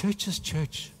 church is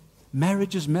church.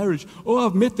 Marriage is marriage. Oh,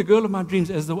 I've met the girl of my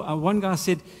dreams. As the one guy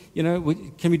said,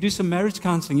 can we do some marriage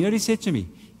counseling? You know what he said to me?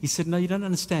 He said, no, you don't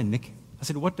understand, Nick. I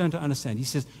said, what don't I understand? He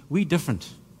says, we're different.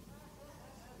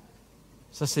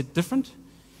 So I said, different?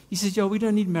 He says, we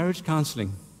don't need marriage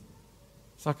counseling.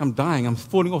 It's like I'm dying. I'm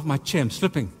falling off my chair. I'm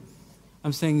slipping.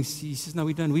 I'm saying, he says, no,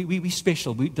 we don't. We're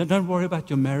special. Don't worry about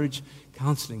your marriage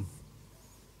counseling.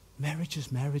 Marriage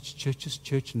is marriage. Church is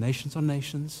church. Nations are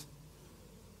nations.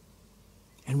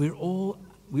 And we're all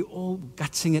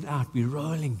gutsing it out. We're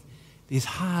rolling. There's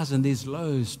highs and there's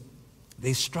lows.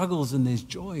 There's struggles and there's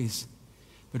joys.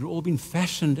 But we've all been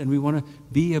fashioned and we want to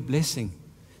be a blessing.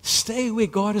 Stay where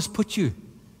God has put you.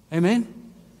 Amen?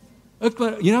 You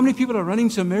know how many people are running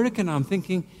to America now? I'm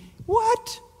thinking,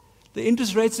 what? The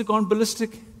interest rates have gone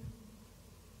ballistic.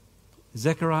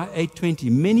 Zechariah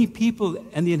 8:20. Many people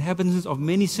and the inhabitants of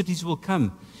many cities will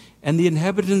come. And the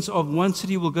inhabitants of one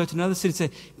city will go to another city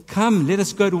and say, come, let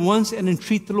us go to once and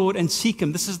entreat the Lord and seek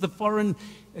Him. This is the foreign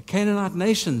Canaanite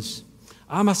nations.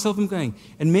 I myself am going.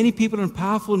 And many people in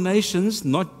powerful nations,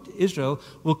 not Israel,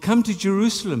 will come to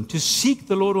Jerusalem to seek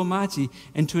the Lord Almighty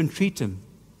and to entreat Him.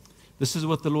 This is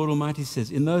what the Lord Almighty says.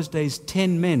 In those days,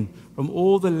 10 men from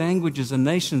all the languages and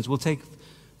nations will take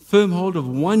firm hold of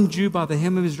one Jew by the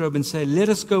hem of his robe and say, let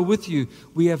us go with you.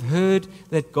 We have heard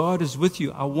that God is with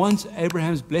you. I want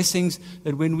Abraham's blessings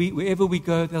that wherever we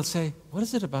go, they'll say, what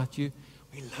is it about you?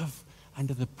 We live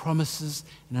under the promises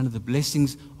and under the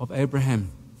blessings of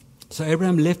Abraham. So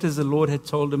Abraham left as the Lord had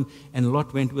told him, and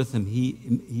Lot went with him.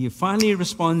 He finally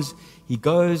responds. He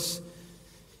goes.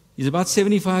 He's about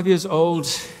 75 years old,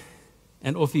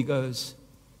 and off he goes.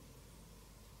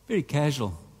 Very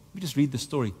casual. We just read the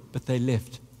story, but they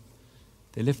left.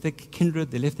 They left their kindred,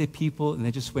 they left their people, and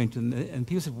they just went. And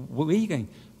people said, where are you going?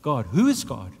 God. Who is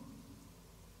God?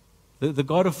 The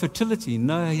God of fertility.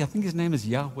 No, I think His name is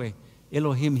Yahweh,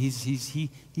 Elohim. He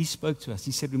spoke to us.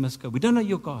 He said we must go. We don't know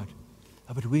your God,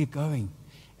 but we're going.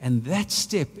 And that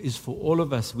step is for all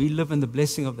of us. We live in the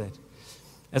blessing of that.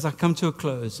 As I come to a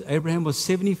close, Abraham was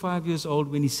 75 years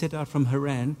old when he set out from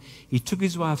Haran. He took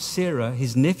his wife Sarah,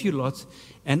 his nephew Lot,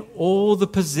 and all the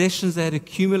possessions they had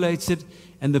accumulated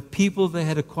and the people they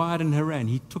had acquired in Haran.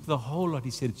 He took the whole lot. He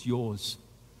said, it's yours.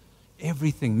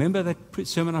 Everything. Remember that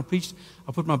sermon I preached?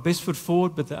 I put my best foot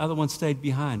forward, but the other one stayed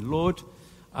behind. Lord,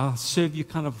 I'll serve you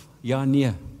kind of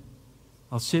near.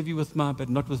 I'll serve you with my, but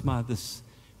not with my this.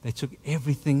 They took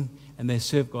everything and they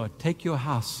served God. Take your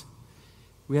house.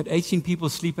 We had 18 people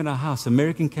sleep in our house.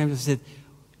 American came and said,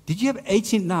 did you have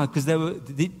 18 now? Because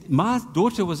my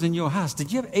daughter was in your house.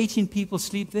 Did you have 18 people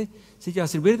sleep there? Said, yeah. I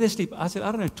said, where did they sleep? I said,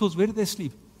 I don't know. Tools, where did they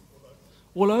sleep?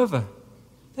 All over.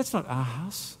 That's not our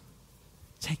house.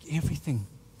 Take everything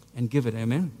and give it.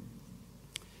 Amen.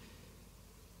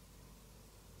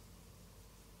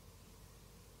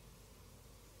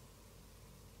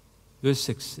 Verse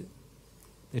 6.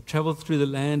 They traveled through the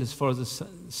land as far as the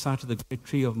site of the great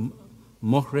tree of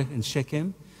Moreh and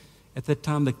Shechem. At that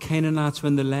time, the Canaanites were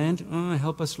in the land. Oh,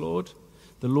 help us, Lord.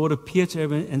 The Lord appeared to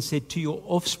Abraham and said, to your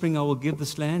offspring I will give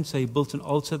this land. So he built an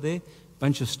altar there, a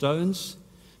bunch of stones.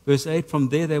 Verse 8, from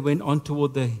there they went on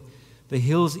toward the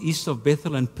hills east of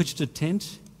Bethel and pitched a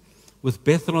tent with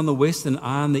Bethel on the west and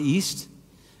Ai on the east.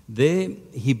 There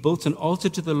he built an altar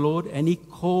to the Lord and he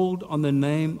called on the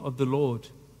name of the Lord.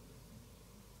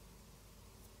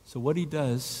 So what he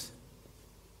does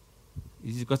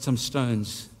is he's got some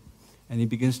stones and he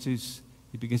begins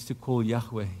to call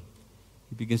Yahweh.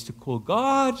 He begins to call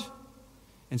God.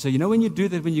 And so you know when you do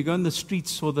that, when you go in the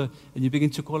streets and you begin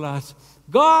to call out,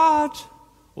 God,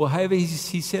 or however he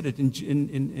said it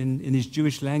in his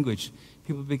Jewish language,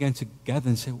 people began to gather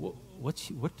and say, who are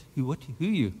you? What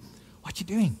are you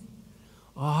doing?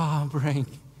 Oh,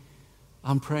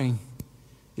 I'm praying.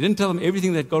 He didn't tell them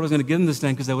everything that God was going to give them this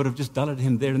name, because they would have just dulled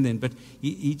him there and then. But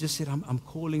he just said, I'm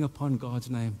calling upon God's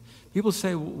name. People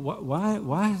say,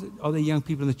 why are there young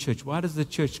people in the church? Why does the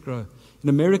church grow? In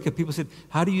America, people said,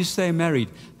 how do you stay married?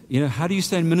 How do you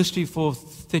stay in ministry for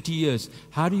 30 years?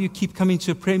 How do you keep coming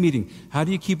to a prayer meeting? How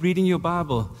do you keep reading your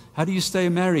Bible? How do you stay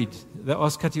married? They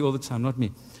ask Kati all the time, not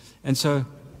me. And so,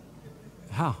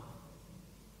 how?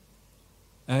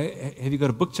 Have you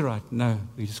got a book to write? No,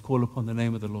 we just call upon the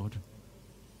name of the Lord.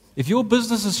 If your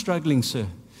business is struggling, sir,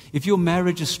 if your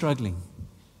marriage is struggling,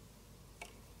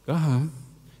 go home,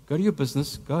 go to your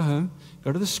business, go home,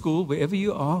 go to the school, wherever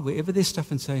you are, wherever there's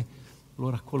stuff, and say,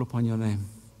 Lord, I call upon your name.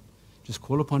 Just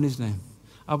call upon his name.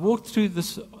 I've walked through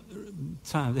this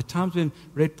time, the times when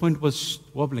Red Point was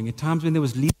wobbling, at times when there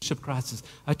was leadership crisis.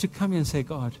 I had to come here and say,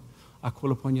 God, I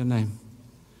call upon your name.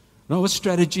 No, what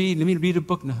strategy? Let me read a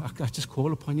book. No, I just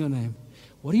call upon your name.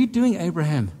 What are you doing,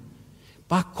 Abraham?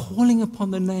 By calling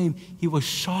upon the name, he was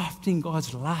shafting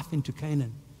God's life into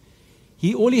Canaan.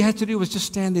 All he had to do was just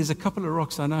stand. There's a couple of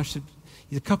rocks. There's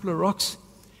a couple of rocks.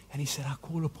 And he said, I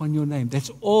call upon your name. That's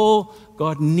all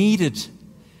God needed.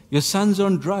 Your son's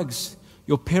on drugs.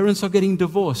 Your parents are getting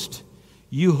divorced.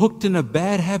 You hooked in a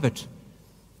bad habit.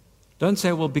 Don't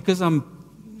say, well, because I'm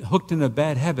hooked in a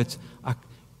bad habit, I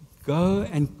go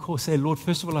and say, Lord,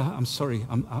 first of all, I'm sorry.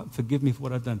 Forgive me for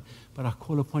what I've done. But I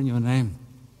call upon your name.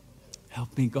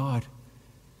 Help me, God.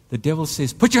 The devil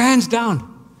says, put your hands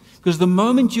down. Because the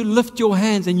moment you lift your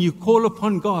hands and you call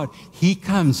upon God, he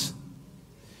comes.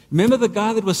 Remember the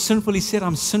guy that was sinful? He said,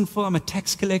 I'm sinful. I'm a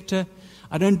tax collector.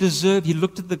 I don't deserve. He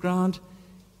looked at the ground.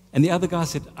 And the other guy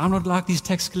said, I'm not like these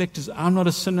tax collectors. I'm not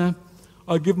a sinner.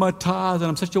 I give my tithe and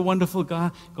I'm such a wonderful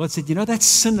guy. God said, that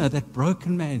sinner, that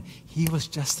broken man, he was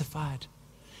justified.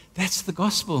 That's the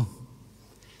gospel.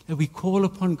 That we call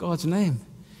upon God's name.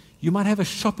 You might have a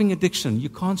shopping addiction. You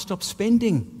can't stop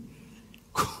spending.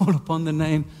 Call upon the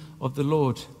name of the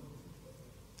Lord.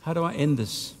 How do I end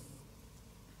this?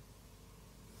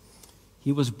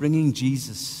 He was bringing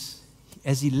Jesus.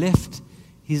 As he left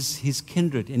his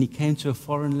kindred and he came to a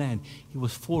foreign land, he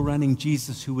was forerunning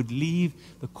Jesus, who would leave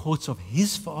the courts of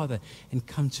his Father and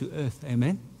come to earth.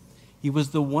 Amen? He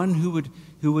was the one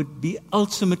who would be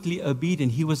ultimately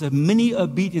obedient. He was a mini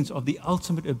obedience of the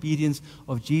ultimate obedience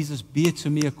of Jesus. Be it to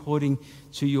me according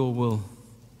to your will.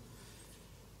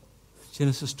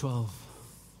 Genesis 12,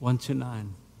 1-9.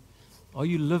 Are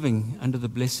you living under the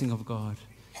blessing of God?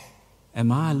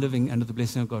 Am I living under the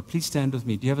blessing of God? Please stand with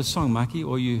me. Do you have a song, Mikey,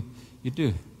 or you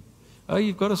do? Oh,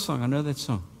 you've got a song. I know that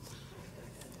song.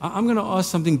 I'm going to ask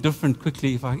something different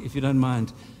quickly, if you don't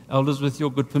mind, elders, with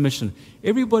your good permission.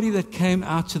 Everybody that came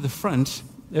out to the front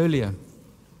earlier,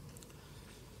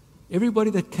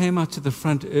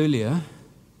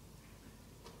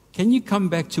 can you come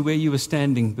back to where you were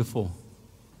standing before?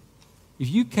 If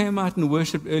you came out and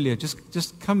worshiped earlier,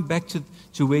 just come back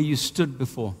to where you stood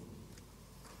before.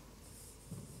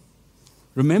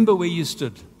 Remember where you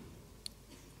stood.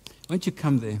 Won't you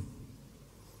come there?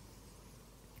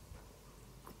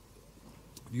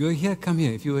 If you were here, come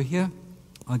here. If you were here,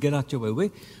 I'll get out your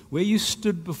way. Where you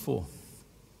stood before.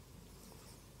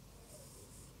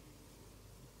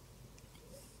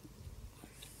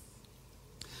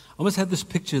 I almost had this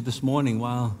picture this morning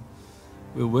while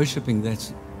we were worshiping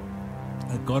that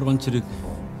God wanted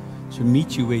to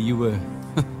meet you where you were.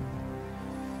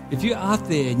 If you're out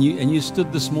there and you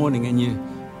stood this morning and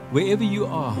wherever you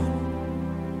are,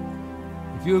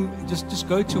 if you just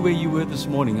go to where you were this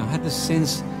morning. I had this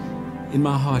sense in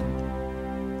my heart,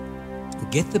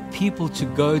 get the people to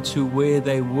go to where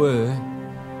they were.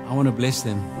 I want to bless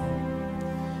them.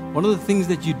 One of the things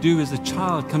that you do as a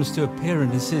child comes to a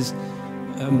parent and says,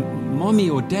 mommy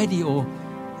or daddy, or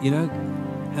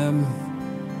I'm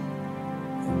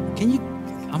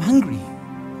hungry.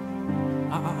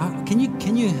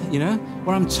 Can you,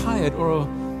 or I'm tired, or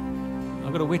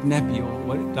I've got a wet nappy, or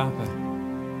what diaper.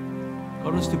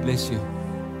 God wants to bless you.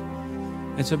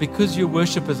 And so because you're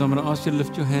worshipers, I'm going to ask you to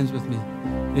lift your hands with me.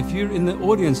 If you're in the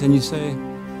audience and you say,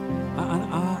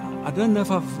 I don't know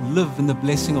if I've lived in the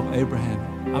blessing of Abraham.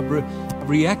 I've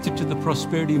reacted to the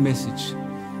prosperity message.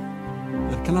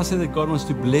 But can I say that God wants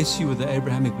to bless you with the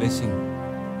Abrahamic blessing?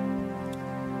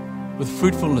 With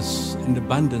fruitfulness and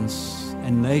abundance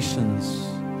and nations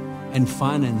and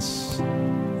finance.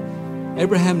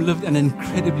 Abraham lived an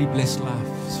incredibly blessed life.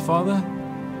 His father,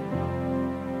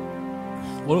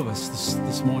 all of us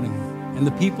this morning, and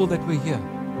the people that were here,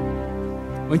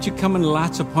 won't you come and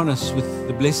light upon us with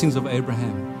the blessings of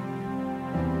Abraham?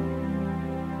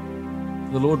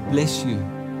 The Lord bless you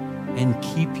and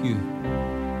keep you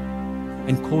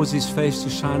and cause his face to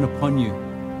shine upon you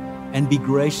and be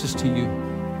gracious to you.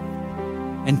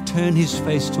 and turn his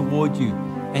face toward you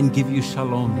and give you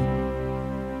shalom.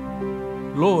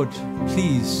 Lord,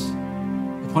 please,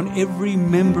 upon every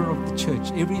member of the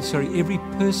church, every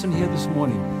person here this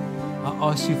morning, I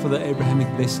ask you for the Abrahamic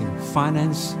blessing: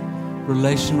 finance,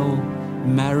 relational,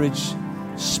 marriage,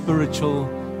 spiritual,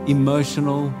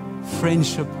 emotional,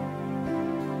 friendship,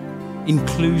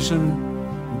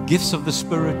 inclusion, gifts of the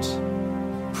Spirit,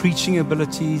 preaching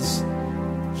abilities,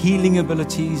 healing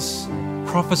abilities,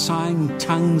 prophesying,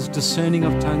 tongues, discerning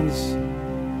of tongues.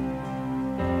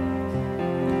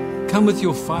 Come with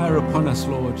your fire upon us,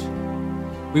 Lord.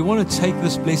 We want to take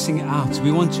this blessing out.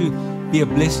 We want to be a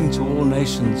blessing to all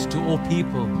nations, to all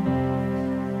people.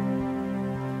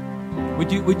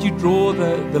 Would you draw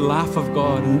the life of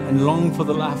God and long for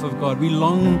the life of God? We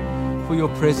long for your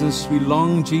presence. We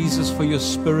long, Jesus, for your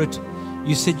Spirit.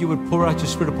 You said you would pour out your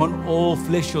Spirit upon all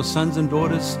flesh, your sons and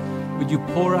daughters. Would you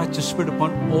pour out your Spirit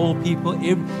upon all people?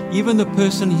 Even the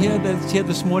person here that's here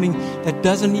this morning that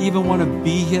doesn't even want to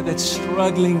be here, that's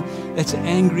struggling, that's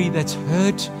angry, that's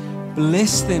hurt.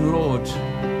 Bless them, Lord.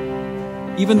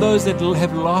 Even those that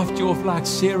have laughed you off like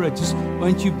Sarah, just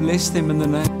won't you bless them in the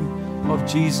name of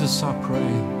Jesus, I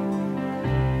pray.